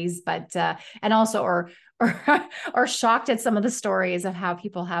stories, but, and also, or shocked at some of the stories of how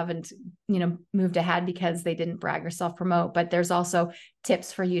people haven't, moved ahead because they didn't brag or self-promote. But there's also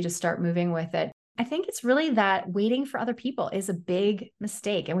tips for you to start moving with it. I think it's really that waiting for other people is a big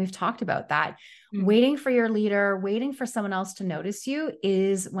mistake. And we've talked about that. Waiting for your leader, waiting for someone else to notice you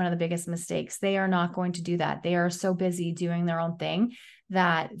is one of the biggest mistakes. They are not going to do that. They are so busy doing their own thing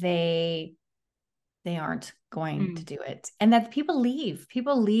that they they aren't going to do it. And that people leave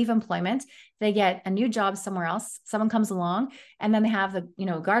employment. They get a new job somewhere else. Someone comes along and then they have the,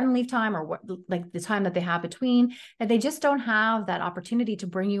 garden leave time or what, like the time that they have between, that they just don't have that opportunity to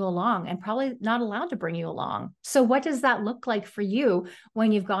bring you along and probably not allowed to bring you along. So what does that look like for you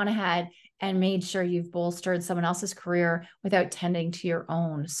when you've gone ahead and made sure you've bolstered someone else's career without tending to your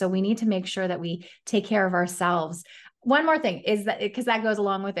own? So we need to make sure that we take care of ourselves. One more thing is that, because that goes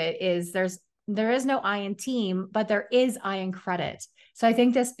along with it, is there is no I in team, but there is I in credit. So I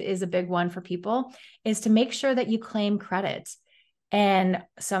think this is a big one for people, is to make sure that you claim credit. And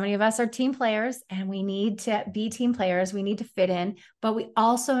so many of us are team players and we need to be team players. We need to fit in, but we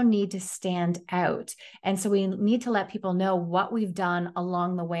also need to stand out. And so we need to let people know what we've done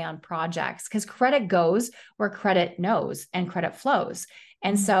along the way on projects, because credit goes where credit knows and credit flows.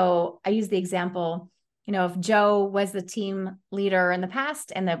 And so I use the example, if Joe was the team leader in the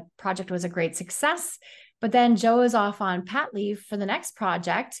past and the project was a great success, but then Joe is off on pat leave for the next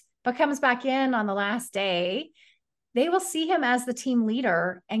project, but comes back in on the last day, they will see him as the team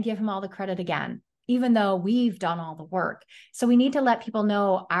leader and give him all the credit again, even though we've done all the work. So we need to let people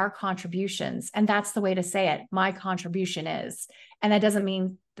know our contributions. And that's the way to say it. My contribution is, and that doesn't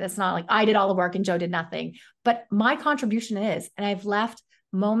mean, that's not like I did all the work and Joe did nothing, but my contribution is, and I've left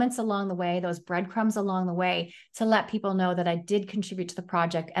moments along the way, those breadcrumbs along the way, to let people know that I did contribute to the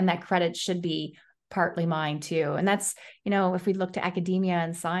project and that credit should be partly mine too. And that's, if we look to academia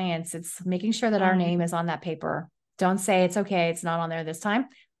and science, it's making sure that our name is on that paper. Don't say it's okay, it's not on there this time.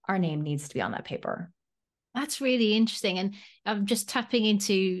 Our name needs to be on that paper. That's really interesting. And I'm just tapping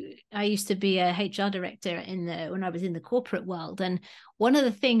into, I used to be a HR director when I was in the corporate world. And one of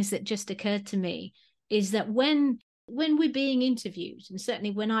the things that just occurred to me is that when we're being interviewed, and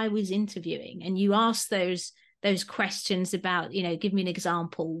certainly when I was interviewing, and you ask those questions about, give me an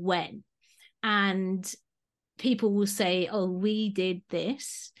example when, and people will say, oh, we did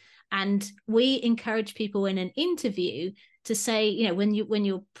this. And we encourage people in an interview to say, when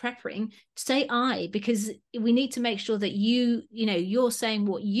you're preparing, say I, because we need to make sure that you're saying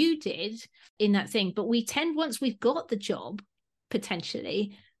what you did in that thing. But we tend, once we've got the job,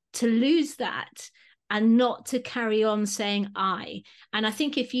 potentially, to lose that and not to carry on saying I. And I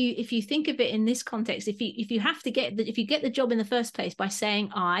think if you think of it in this context, if you have to get if you get the job in the first place by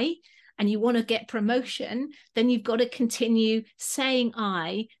saying I, and you want to get promotion, then you've got to continue saying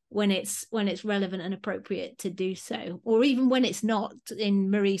I when it's relevant and appropriate to do so, or even when it's not,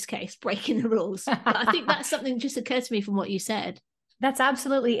 in Marie's case, breaking the rules. But I think that's something that just occurred to me from what you said. That's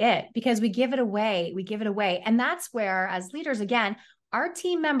absolutely it, because we give it away. And that's where, as leaders, again, our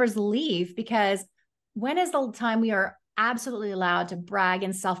team members leave, because when is the time we are absolutely allowed to brag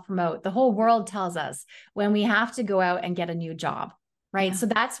and self-promote? The whole world tells us when we have to go out and get a new job. Right.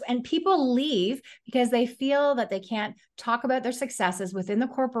 Yeah. So and people leave because they feel that they can't talk about their successes within the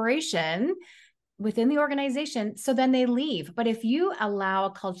corporation, within the organization. So then they leave. But if you allow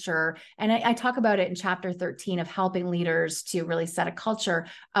a culture, and I talk about it in chapter 13 of helping leaders to really set a culture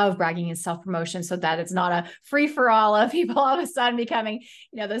of bragging and self-promotion, so that it's not a free for all of people all of a sudden becoming,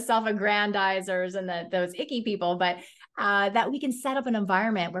 the self-aggrandizers and those icky people, but that we can set up an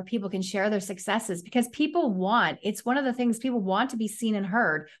environment where people can share their successes, because it's one of the things people want to be seen and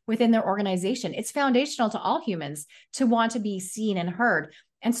heard within their organization. It's foundational to all humans to want to be seen and heard.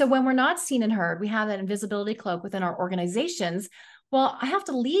 And so when we're not seen and heard, we have that invisibility cloak within our organizations. Well, I have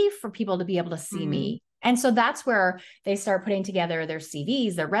to leave for people to be able to see me. And so that's where they start putting together their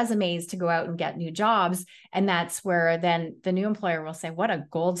CVs, their resumes to go out and get new jobs. And that's where then the new employer will say, what a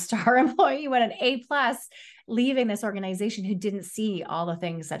gold star employee, what an A+, leaving this organization who didn't see all the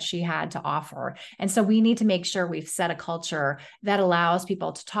things that she had to offer. And so we need to make sure we've set a culture that allows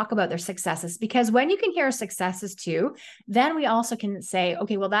people to talk about their successes, because when you can hear successes too, then we also can say,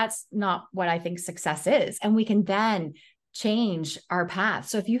 okay, well, that's not what I think success is. And we can then change our path.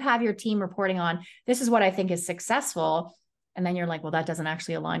 So if you have your team reporting on, this is what I think is successful, and then you're like, well, that doesn't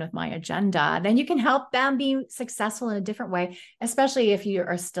actually align with my agenda, then you can help them be successful in a different way, especially if you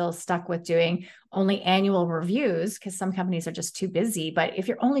are still stuck with doing only annual reviews, because some companies are just too busy. But if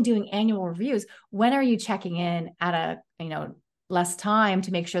you're only doing annual reviews, when are you checking in at a less time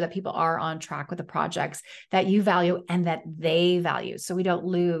to make sure that people are on track with the projects that you value and that they value, so we don't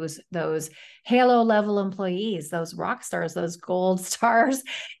lose those halo level employees, those rock stars, those gold stars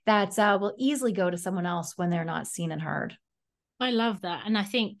that will easily go to someone else when they're not seen and heard. I love that. And I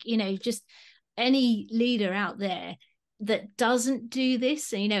think, just any leader out there that doesn't do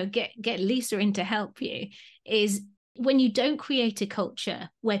this, get Lisa in to help you, is when you don't create a culture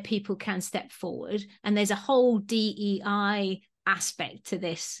where people can step forward, and there's a whole DEI aspect to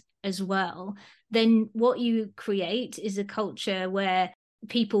this as well, then what you create is a culture where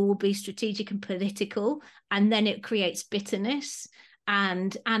people will be strategic and political, and then it creates bitterness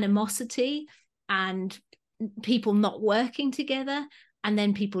and animosity and people not working together, and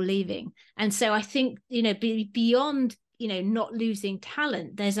then people leaving. And so I think, beyond, not losing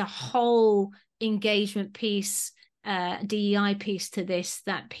talent, there's a whole engagement piece, DEI piece to this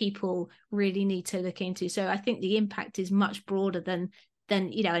that people really need to look into. So I think the impact is much broader than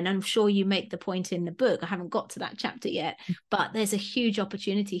and I'm sure you make the point in the book. I haven't got to that chapter yet, but there's a huge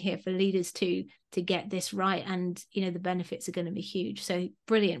opportunity here for leaders to get this right, and the benefits are going to be huge. So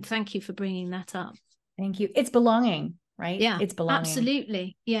brilliant. Thank you for bringing that up. Thank you. It's belonging, right? Yeah, it's belonging.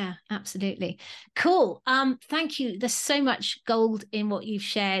 Absolutely. Yeah, absolutely. Cool. Thank you. There's so much gold in what you've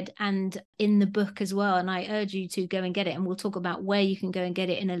shared and in the book as well. And I urge you to go and get it. And we'll talk about where you can go and get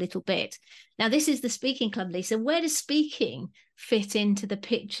it in a little bit. Now, this is the Speaking Club, Lisa. Where does speaking fit into the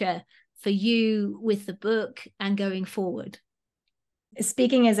picture for you with the book and going forward?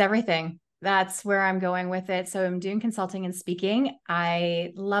 Speaking is everything. That's where I'm going with it. So I'm doing consulting and speaking.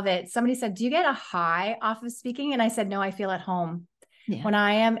 I love it. Somebody said, do you get a high off of speaking? And I said, no, I feel at home. Yeah. When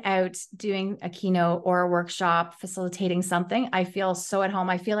I am out doing a keynote or a workshop, facilitating something, I feel so at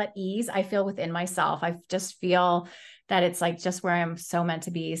home. I feel at ease. I feel within myself. I just feel that it's like just where I'm so meant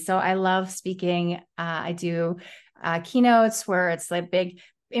to be. So I love speaking. I do keynotes where it's like big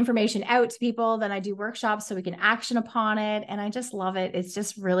information out to people. Then I do workshops so we can action upon it. And I just love it. It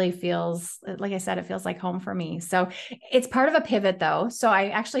just really feels, like I said, it feels like home for me. So it's part of a pivot though. So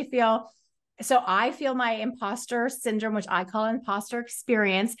I feel my imposter syndrome, which I call imposter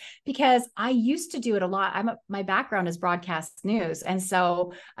experience, because I used to do it a lot. My background is broadcast news. And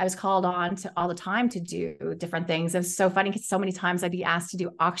so I was called on to all the time to do different things. It was so funny because so many times I'd be asked to do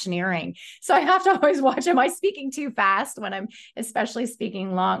auctioneering. So I have to always watch, am I speaking too fast when I'm especially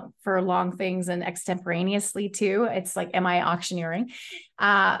speaking long things and extemporaneously too? It's like, am I auctioneering?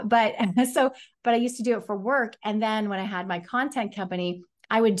 But I used to do it for work. And then when I had my content company,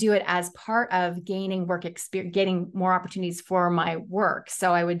 I would do it as part of gaining work experience, getting more opportunities for my work.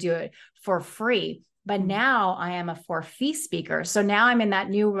 So I would do it for free. But now I am a for-fee speaker. So now I'm in that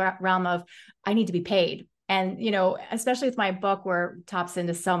new realm of I need to be paid. And, especially with my book where it taps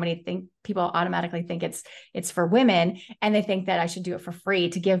into so many things, people automatically think it's for women, and they think that I should do it for free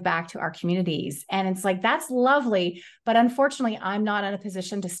to give back to our communities. And it's like, that's lovely. But unfortunately, I'm not in a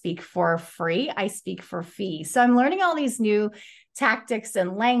position to speak for free. I speak for fee. So I'm learning all these new tactics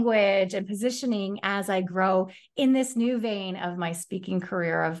and language and positioning as I grow in this new vein of my speaking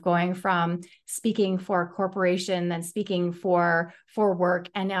career, of going from speaking for a corporation, then speaking for work,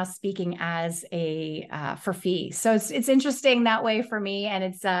 and now speaking as for fee. So it's interesting that way for me, and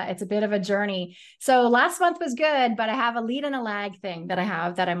it's a bit of a journey. So last month was good, but I have a lead and a lag thing that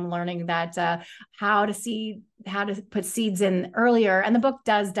I'm learning, that how to put seeds in earlier. And the book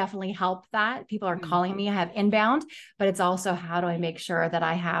does definitely help that. People are calling me, I have inbound, but it's also how do I make sure that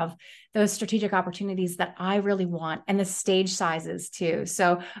I have those strategic opportunities that I really want, and the stage sizes too.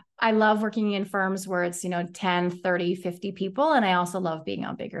 So I love working in firms where it's, 10, 30, 50 people. And I also love being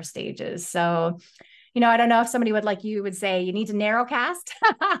on bigger stages. So, I don't know if somebody would say you need to narrow cast,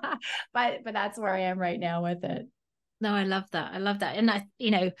 but that's where I am right now with it. No, I love that. And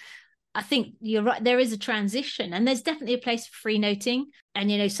I think you're right. There is a transition, and there's definitely a place for free noting.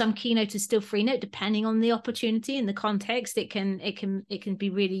 And some keynote is still free note, depending on the opportunity and the context. It can be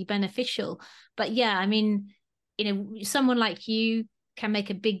really beneficial. But yeah, I mean, someone like you can make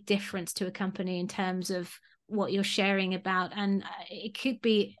a big difference to a company in terms of what you're sharing about, and it could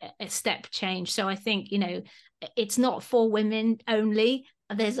be a step change. So I think it's not for women only.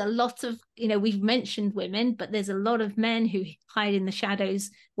 There's a lot of, we've mentioned women, but there's a lot of men who hide in the shadows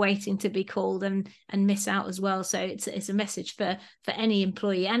waiting to be called and miss out as well. So it's a message for any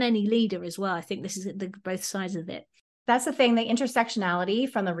employee and any leader as well. I think this is both sides of it. That's the thing, the intersectionality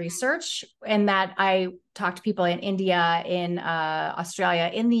from the research, and that I talk to people in India, in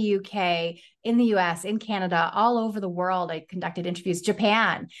Australia, in the UK, in the US, in Canada, all over the world. I conducted interviews,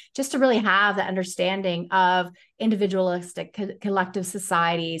 Japan, just to really have the understanding of individualistic collective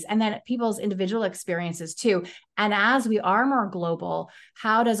societies, and then people's individual experiences too. And as we are more global,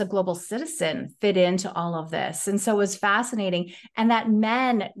 how does a global citizen fit into all of this? And so it was fascinating. And that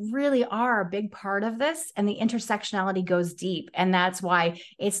men really are a big part of this, and the intersectionality goes deep. And that's why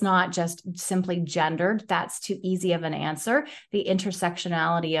it's not just simply gendered. That's too easy of an answer. The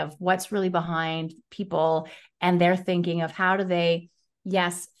intersectionality of what's really behind people and their thinking of how do they,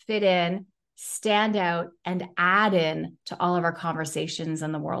 yes, fit in, stand out, and add in to all of our conversations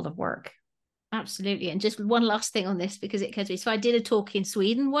in the world of work. Absolutely. And just one last thing on this, because it occurs to me. So I did a talk in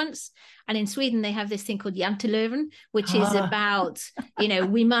Sweden once, And in Sweden, they have this thing called jantelöven, which is about,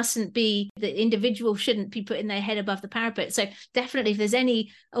 we mustn't be, the individual shouldn't be putting their head above the parapet. So definitely, if there's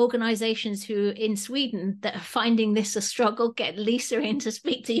any organizations who in Sweden that are finding this a struggle, get Lisa in to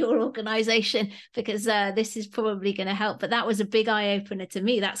speak to your organization, because this is probably going to help. But that was a big eye opener to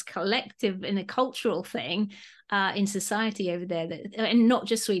me. That's collective and a cultural thing in society over there, and not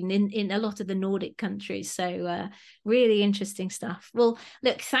just Sweden, in a lot of the Nordic countries. So really interesting stuff. Well,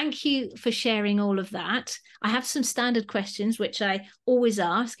 look, thank you for sharing all of that. I have some standard questions which I always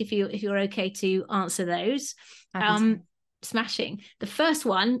ask, if you're okay to answer those. Smashing. The first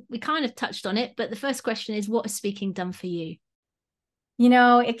one, we kind of touched on it, but the first question is, what has speaking done for you?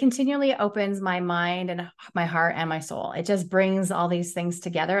 It continually opens my mind and my heart and my soul. It just brings all these things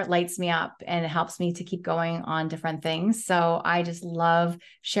together. It lights me up and it helps me to keep going on different things. So I just love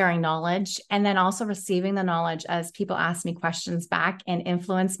sharing knowledge, and then also receiving the knowledge as people ask me questions back and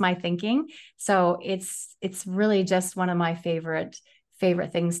influence my thinking. So it's really just one of my favorite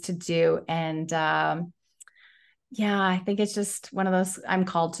things to do. And I think it's just one of those, I'm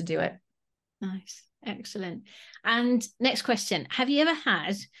called to do it. Nice. Excellent. And next question. Have you ever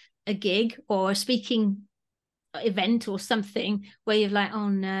had a gig or a speaking event or something where you're like, oh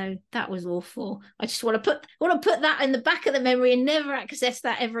no, that was awful, I just want to put that in the back of the memory and never access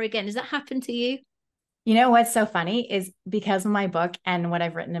that ever again? Has that happened to you? What's so funny is, because of my book and what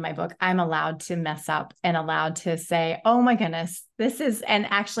I've written in my book, I'm allowed to mess up and allowed to say, oh my goodness, and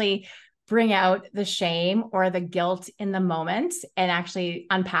actually bring out the shame or the guilt in the moment and actually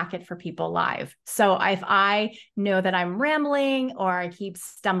unpack it for people live. So if I know that I'm rambling, or I keep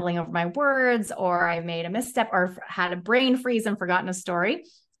stumbling over my words, or I made a misstep, or had a brain freeze and forgotten a story,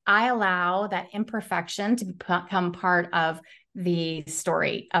 I allow that imperfection to become part of the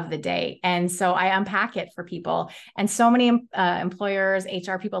story of the day. And so I unpack it for people. And so many employers,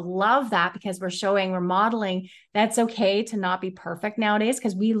 HR people love that, because we're modeling that's okay to not be perfect nowadays,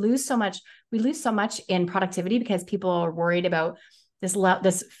 because we lose so much in productivity because people are worried about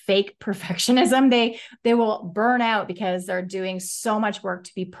this fake perfectionism. They will burn out because they're doing so much work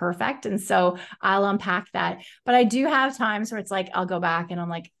to be perfect. And so I'll unpack that. But I do have times where it's like, I'll go back and I'm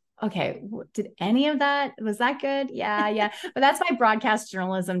like, okay, did any of that, was that good? Yeah. But that's my broadcast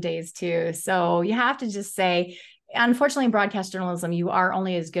journalism days too. So you have to just say, unfortunately, in broadcast journalism, you are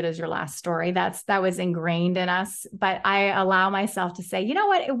only as good as your last story. That was ingrained in us. But I allow myself to say, you know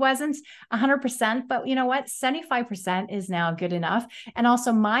what, it wasn't 100%, but you know what, 75% is now good enough. And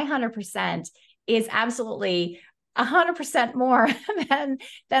also my 100% is absolutely 100% more than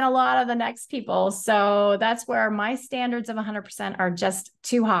a lot of the next people. So that's where my standards of 100% are just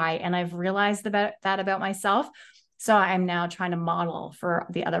too high. And I've realized that about myself. So I'm now trying to model for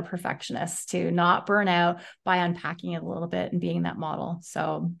the other perfectionists to not burn out by unpacking it a little bit and being that model.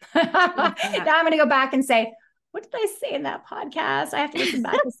 So now I'm going to go back and say, what did I say in that podcast? I have to listen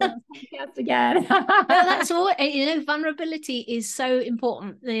back to the podcast again. No, that's all. Vulnerability is so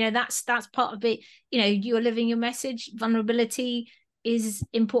important. That's part of it. You're living your message. Vulnerability is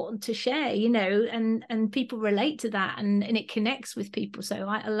important to share, and people relate to that, and it connects with people. So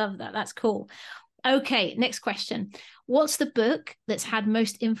I love that. That's cool. Okay, next question. What's the book that's had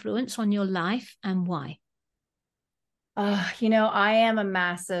most influence on your life, and why? I am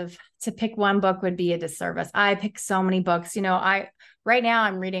to pick one book would be a disservice. I pick so many books. Right now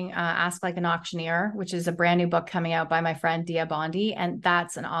I'm reading Ask Like an Auctioneer, which is a brand new book coming out by my friend Dia Bondi. And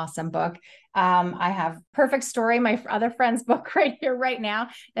that's an awesome book. I have Perfect Story, my other friend's book right here, right now.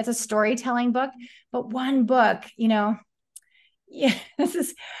 That's a storytelling book, but one book,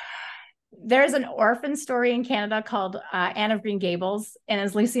 there's an orphan story in Canada called Anne of Green Gables, and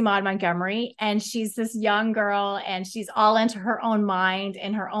it's Lucy Maud Montgomery. And she's this young girl, and she's all into her own mind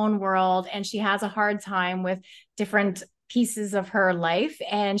in her own world. And she has a hard time with different pieces of her life,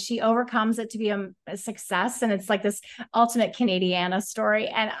 and she overcomes it to be a success. And it's like this ultimate Canadiana story.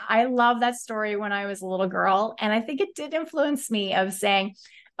 And I love that story when I was a little girl. And I think it did influence me of saying,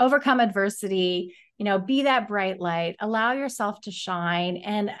 overcome adversity, be that bright light, allow yourself to shine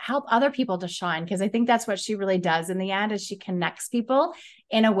and help other people to shine. Because I think that's what she really does in the end, is she connects people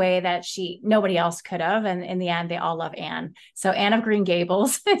in a way that nobody else could have. And in the end, they all love Anne. So Anne of Green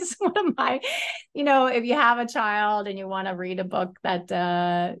Gables is one of my, if you have a child and you want to read a book that,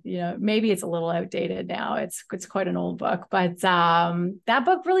 maybe it's a little outdated now. It's quite an old book, but that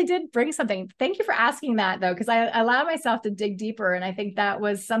book really did bring something. Thank you for asking that though, because I allowed myself to dig deeper. And I think that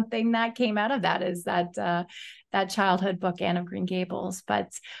was something that came out of that, is that that childhood book, Anne of Green Gables.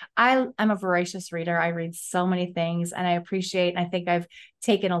 But I'm a voracious reader. I read so many things, and I appreciate, and I think I've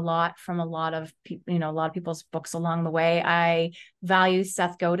taken a lot from a lot of people, a lot of people's books along the way. I value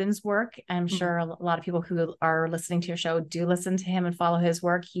Seth Godin's work. I'm sure a lot of people who are listening to your show do listen to him and follow his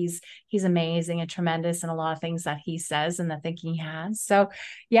work. He's amazing and tremendous in a lot of things that he says and the thinking he has. So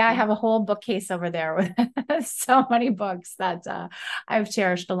yeah, I have a whole bookcase over there with so many books that I've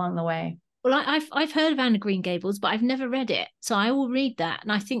cherished along the way. Well, I've heard of Anne of Green Gables, but I've never read it, so I will read that.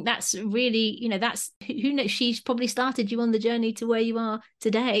 And I think that's really, that's who knows. She's probably started you on the journey to where you are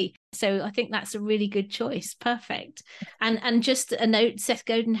today. So I think that's a really good choice. Perfect. And just a note: Seth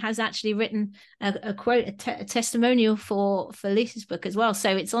Godin has actually written a quote, a testimonial for Lisa's book as well.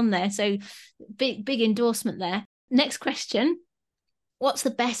 So it's on there. So big endorsement there. Next question: what's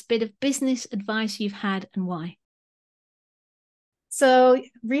the best bit of business advice you've had, and why? So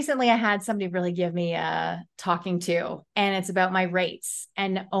recently I had somebody really give me a talking to, and it's about my rates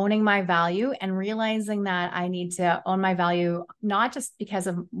and owning my value and realizing that I need to own my value, not just because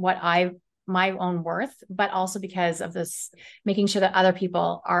of my own worth, but also because of this, making sure that other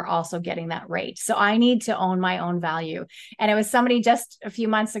people are also getting that rate. So I need to own my own value. And it was somebody just a few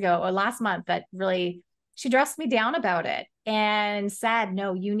months ago or last month that really, she dressed me down about it and said,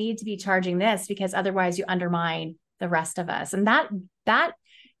 no, you need to be charging this because otherwise you undermine the rest of us. And that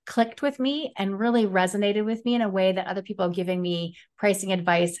clicked with me and really resonated with me in a way that other people giving me pricing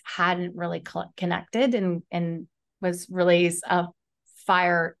advice hadn't really connected, and was really a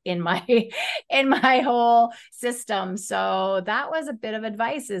fire in my whole system. So that was a bit of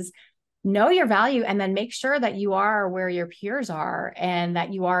advice: is know your value and then make sure that you are where your peers are and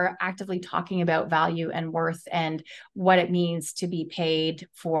that you are actively talking about value and worth and what it means to be paid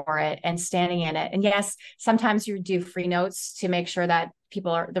for it and standing in it. And yes, sometimes you do free notes to make sure that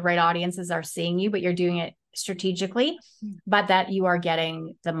the right audiences are seeing you, but you're doing it strategically, but that you are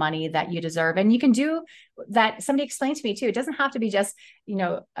getting the money that you deserve. And you can do that. Somebody explained to me too, it doesn't have to be just,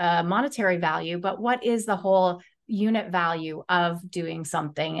 monetary value, but what is the whole unit value of doing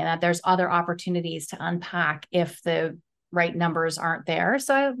something, and that there's other opportunities to unpack if the right numbers aren't there.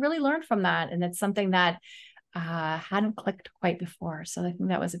 So I really learned from that. And it's something that hadn't clicked quite before. So I think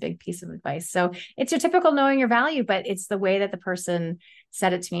that was a big piece of advice. So it's your typical knowing your value, but it's the way that the person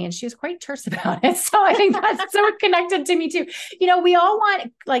said it to me. And she was quite terse about it. So I think that's so connected to me too. We all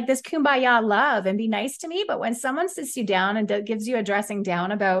want like this kumbaya love and be nice to me. But when someone sits you down and gives you a dressing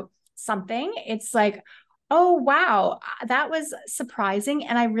down about something, it's like, oh, wow, that was surprising.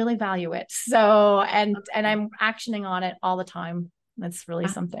 And I really value it. So, and I'm actioning on it all the time. That's really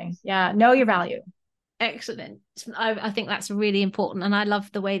something. Yeah. Know your value. Excellent. I think that's really important. And I love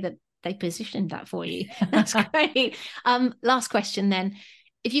the way that they positioned that for you. That's great. Last question then.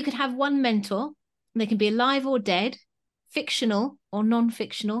 If you could have one mentor, they can be alive or dead, fictional or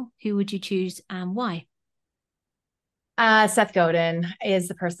non-fictional, who would you choose and why? Seth Godin is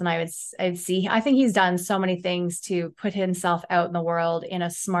the person I'd see. I think he's done so many things to put himself out in the world in a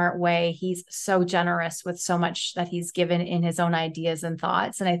smart way. He's so generous with so much that he's given in his own ideas and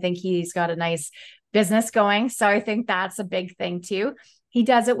thoughts. And I think he's got a nice business going. So I think that's a big thing too. He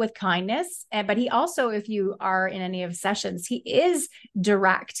does it with kindness, but he also, if you are in any of his sessions, he is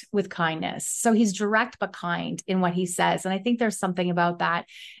direct with kindness. So he's direct but kind in what he says. And I think there's something about that.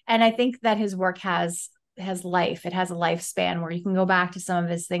 And I think that his work has life. It has a lifespan where you can go back to some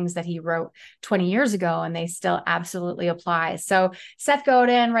of his things that he wrote 20 years ago and they still absolutely apply. So Seth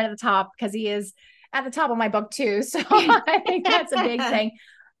Godin right at the top, because he is at the top of my book too. So I think that's a big thing.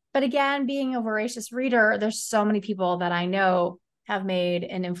 But again, being a voracious reader, there's so many people that I know have made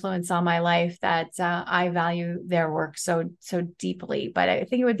an influence on my life that I value their work so deeply. But I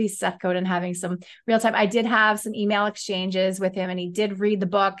think it would be Seth Godin having some real time. I did have some email exchanges with him and he did read the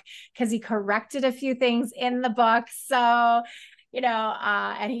book because he corrected a few things in the book. So,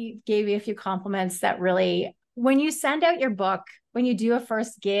 and he gave me a few compliments that really, when you send out your book, when you do a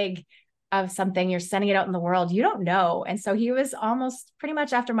first gig of something, you're sending it out in the world, you don't know. And so he was almost pretty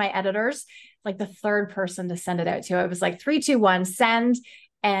much after my editors, like the third person to send it out to. It was like 3, 2, 1, send.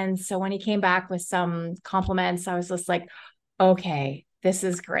 And so when he came back with some compliments, I was just like, okay, this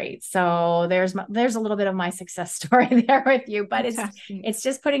is great. So there's a little bit of my success story there with you, but it's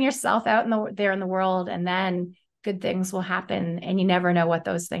just putting yourself out there in the world, and then good things will happen, and you never know what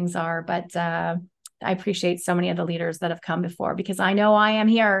those things are. But I appreciate so many of the leaders that have come before, because I know I am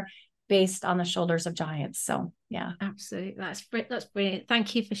here based on the shoulders of giants. So yeah, absolutely. That's brilliant.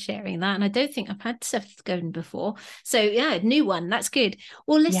 Thank you for sharing that. And I don't think I've had Seth Godin before. So yeah, new one. That's good.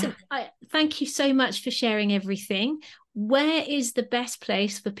 Well, listen, I thank you so much for sharing everything. Where is the best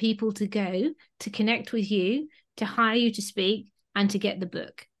place for people to go to connect with you, to hire you to speak and to get the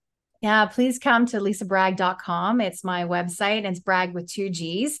book? Yeah, please come to lisabragg.com. It's my website, and it's Bragg with 2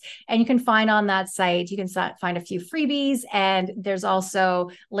 G's. And you can find on that site, you can find a few freebies. And there's also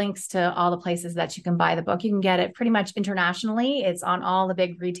links to all the places that you can buy the book. You can get it pretty much internationally. It's on all the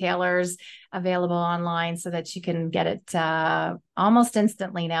big retailers, available online, so that you can get it almost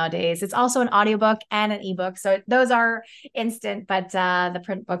instantly nowadays. It's also an audiobook and an ebook. So those are instant, but the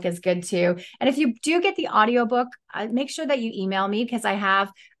print book is good too. And if you do get the audiobook, make sure that you email me, because I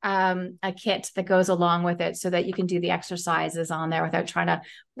have a kit that goes along with it so that you can do the exercises on there without trying to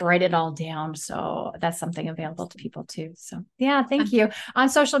write it all down. So that's something available to people too. So yeah, thank you. On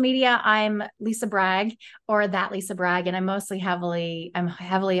social media, I'm Lisa Bragg, or that Lisa Bragg, and I'm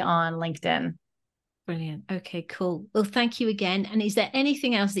heavily on LinkedIn. Brilliant. Okay, cool. Well, thank you again. And is there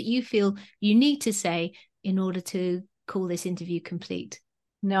anything else that you feel you need to say in order to call this interview complete?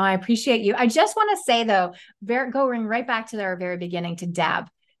 No, I appreciate you. I just want to say though, going right back to our very beginning, to Deb,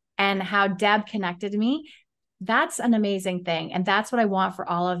 and how Deb connected me. That's an amazing thing. And that's what I want for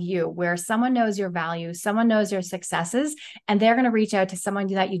all of you, where someone knows your value, someone knows your successes, and they're going to reach out to someone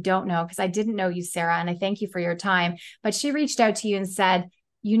that you don't know. Because I didn't know you, Sarah, and I thank you for your time. But she reached out to you and said,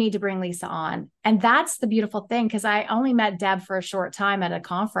 you need to bring Lisa on. And that's the beautiful thing, because I only met Deb for a short time at a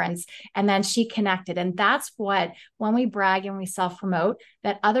conference, and then she connected. And that's what, when we brag and we self-promote,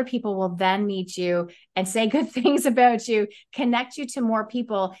 that other people will then meet you and say good things about you, connect you to more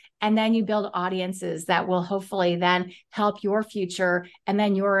people. And then you build audiences that will hopefully then help your future. And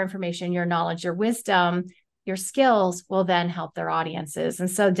then your information, your knowledge, your wisdom, your skills will then help their audiences. And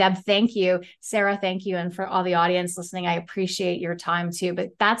so, Deb, thank you. Sarah, thank you. And for all the audience listening, I appreciate your time too. But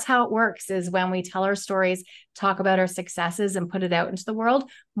that's how it works, is when we tell our stories, talk about our successes, and put it out into the world,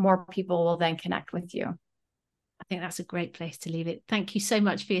 more people will then connect with you. I think that's a great place to leave it. Thank you so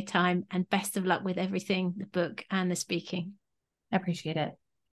much for your time, and best of luck with everything, the book and the speaking. I appreciate it.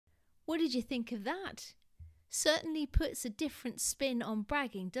 What did you think of that? Certainly puts a different spin on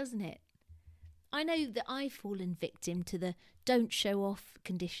bragging, doesn't it? I know that I've fallen victim to the don't show off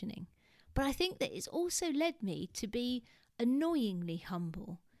conditioning, but I think that it's also led me to be annoyingly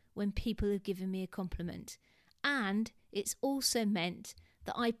humble when people have given me a compliment. And it's also meant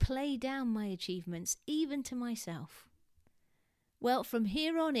that I play down my achievements, even to myself. Well, from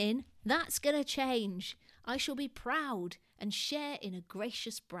here on in, that's going to change. I shall be proud and share in a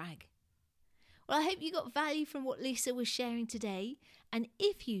gracious brag. Well, I hope you got value from what Lisa was sharing today. And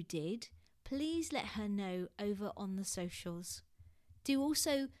if you did, please let her know over on the socials. Do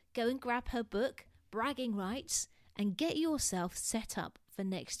also go and grab her book, Bragging Rights, and get yourself set up for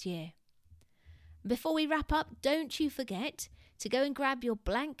next year. Before we wrap up, don't you forget to go and grab your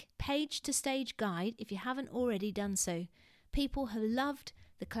blank page to stage guide if you haven't already done so. People have loved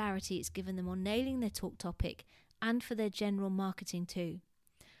the clarity it's given them on nailing their talk topic, and for their general marketing too.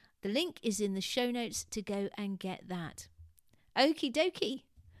 The link is in the show notes to go and get that. Okie dokie.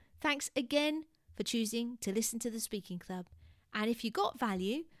 Thanks again for choosing to listen to the Speaking Club. And if you got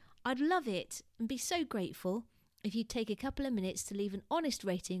value, I'd love it and be so grateful if you'd take a couple of minutes to leave an honest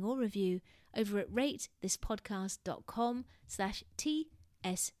rating or review over at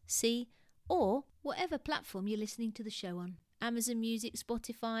ratethispodcast.com/TSC, or whatever platform you're listening to the show on. Amazon Music,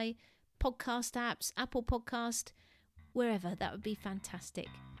 Spotify, podcast apps, Apple Podcast, wherever. That would be fantastic.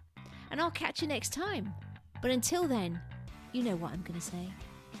 And I'll catch you next time. But until then, you know what I'm going to say.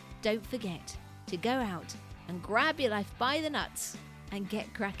 Don't forget to go out and grab your life by the nuts and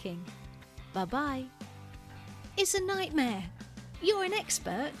get cracking. Bye-bye. It's a nightmare. You're an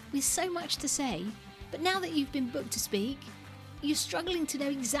expert with so much to say, but now that you've been booked to speak, you're struggling to know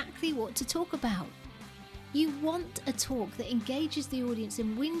exactly what to talk about. You want a talk that engages the audience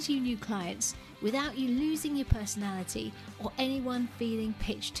and wins you new clients without you losing your personality or anyone feeling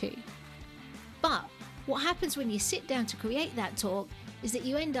pitched to. But what happens when you sit down to create that talk is that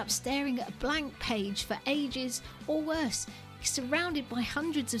you end up staring at a blank page for ages, or worse, surrounded by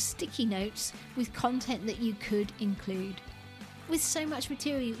hundreds of sticky notes with content that you could include. With so much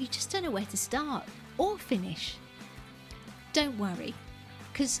material, you just don't know where to start or finish. Don't worry,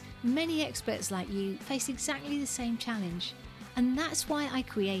 because many experts like you face exactly the same challenge, and that's why I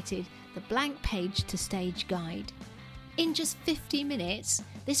created the Blank Page to Stage Guide. In just 50 minutes,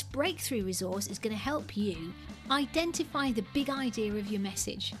 this breakthrough resource is going to help you identify the big idea of your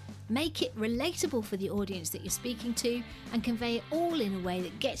message, make it relatable for the audience that you're speaking to, and convey it all in a way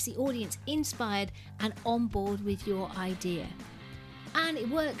that gets the audience inspired and on board with your idea. And it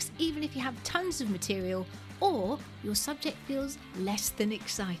works even if you have tons of material or your subject feels less than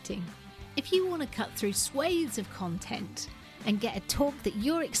exciting. If you want to cut through swathes of content and get a talk that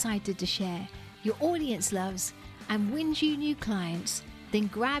you're excited to share, your audience loves, and wins you new clients, then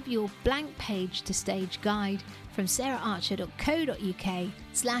grab your blank page to stage guide from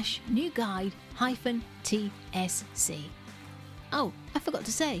saraharcher.co.uk/new guide-TSC. Oh, I forgot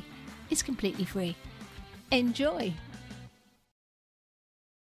to say, it's completely free. Enjoy!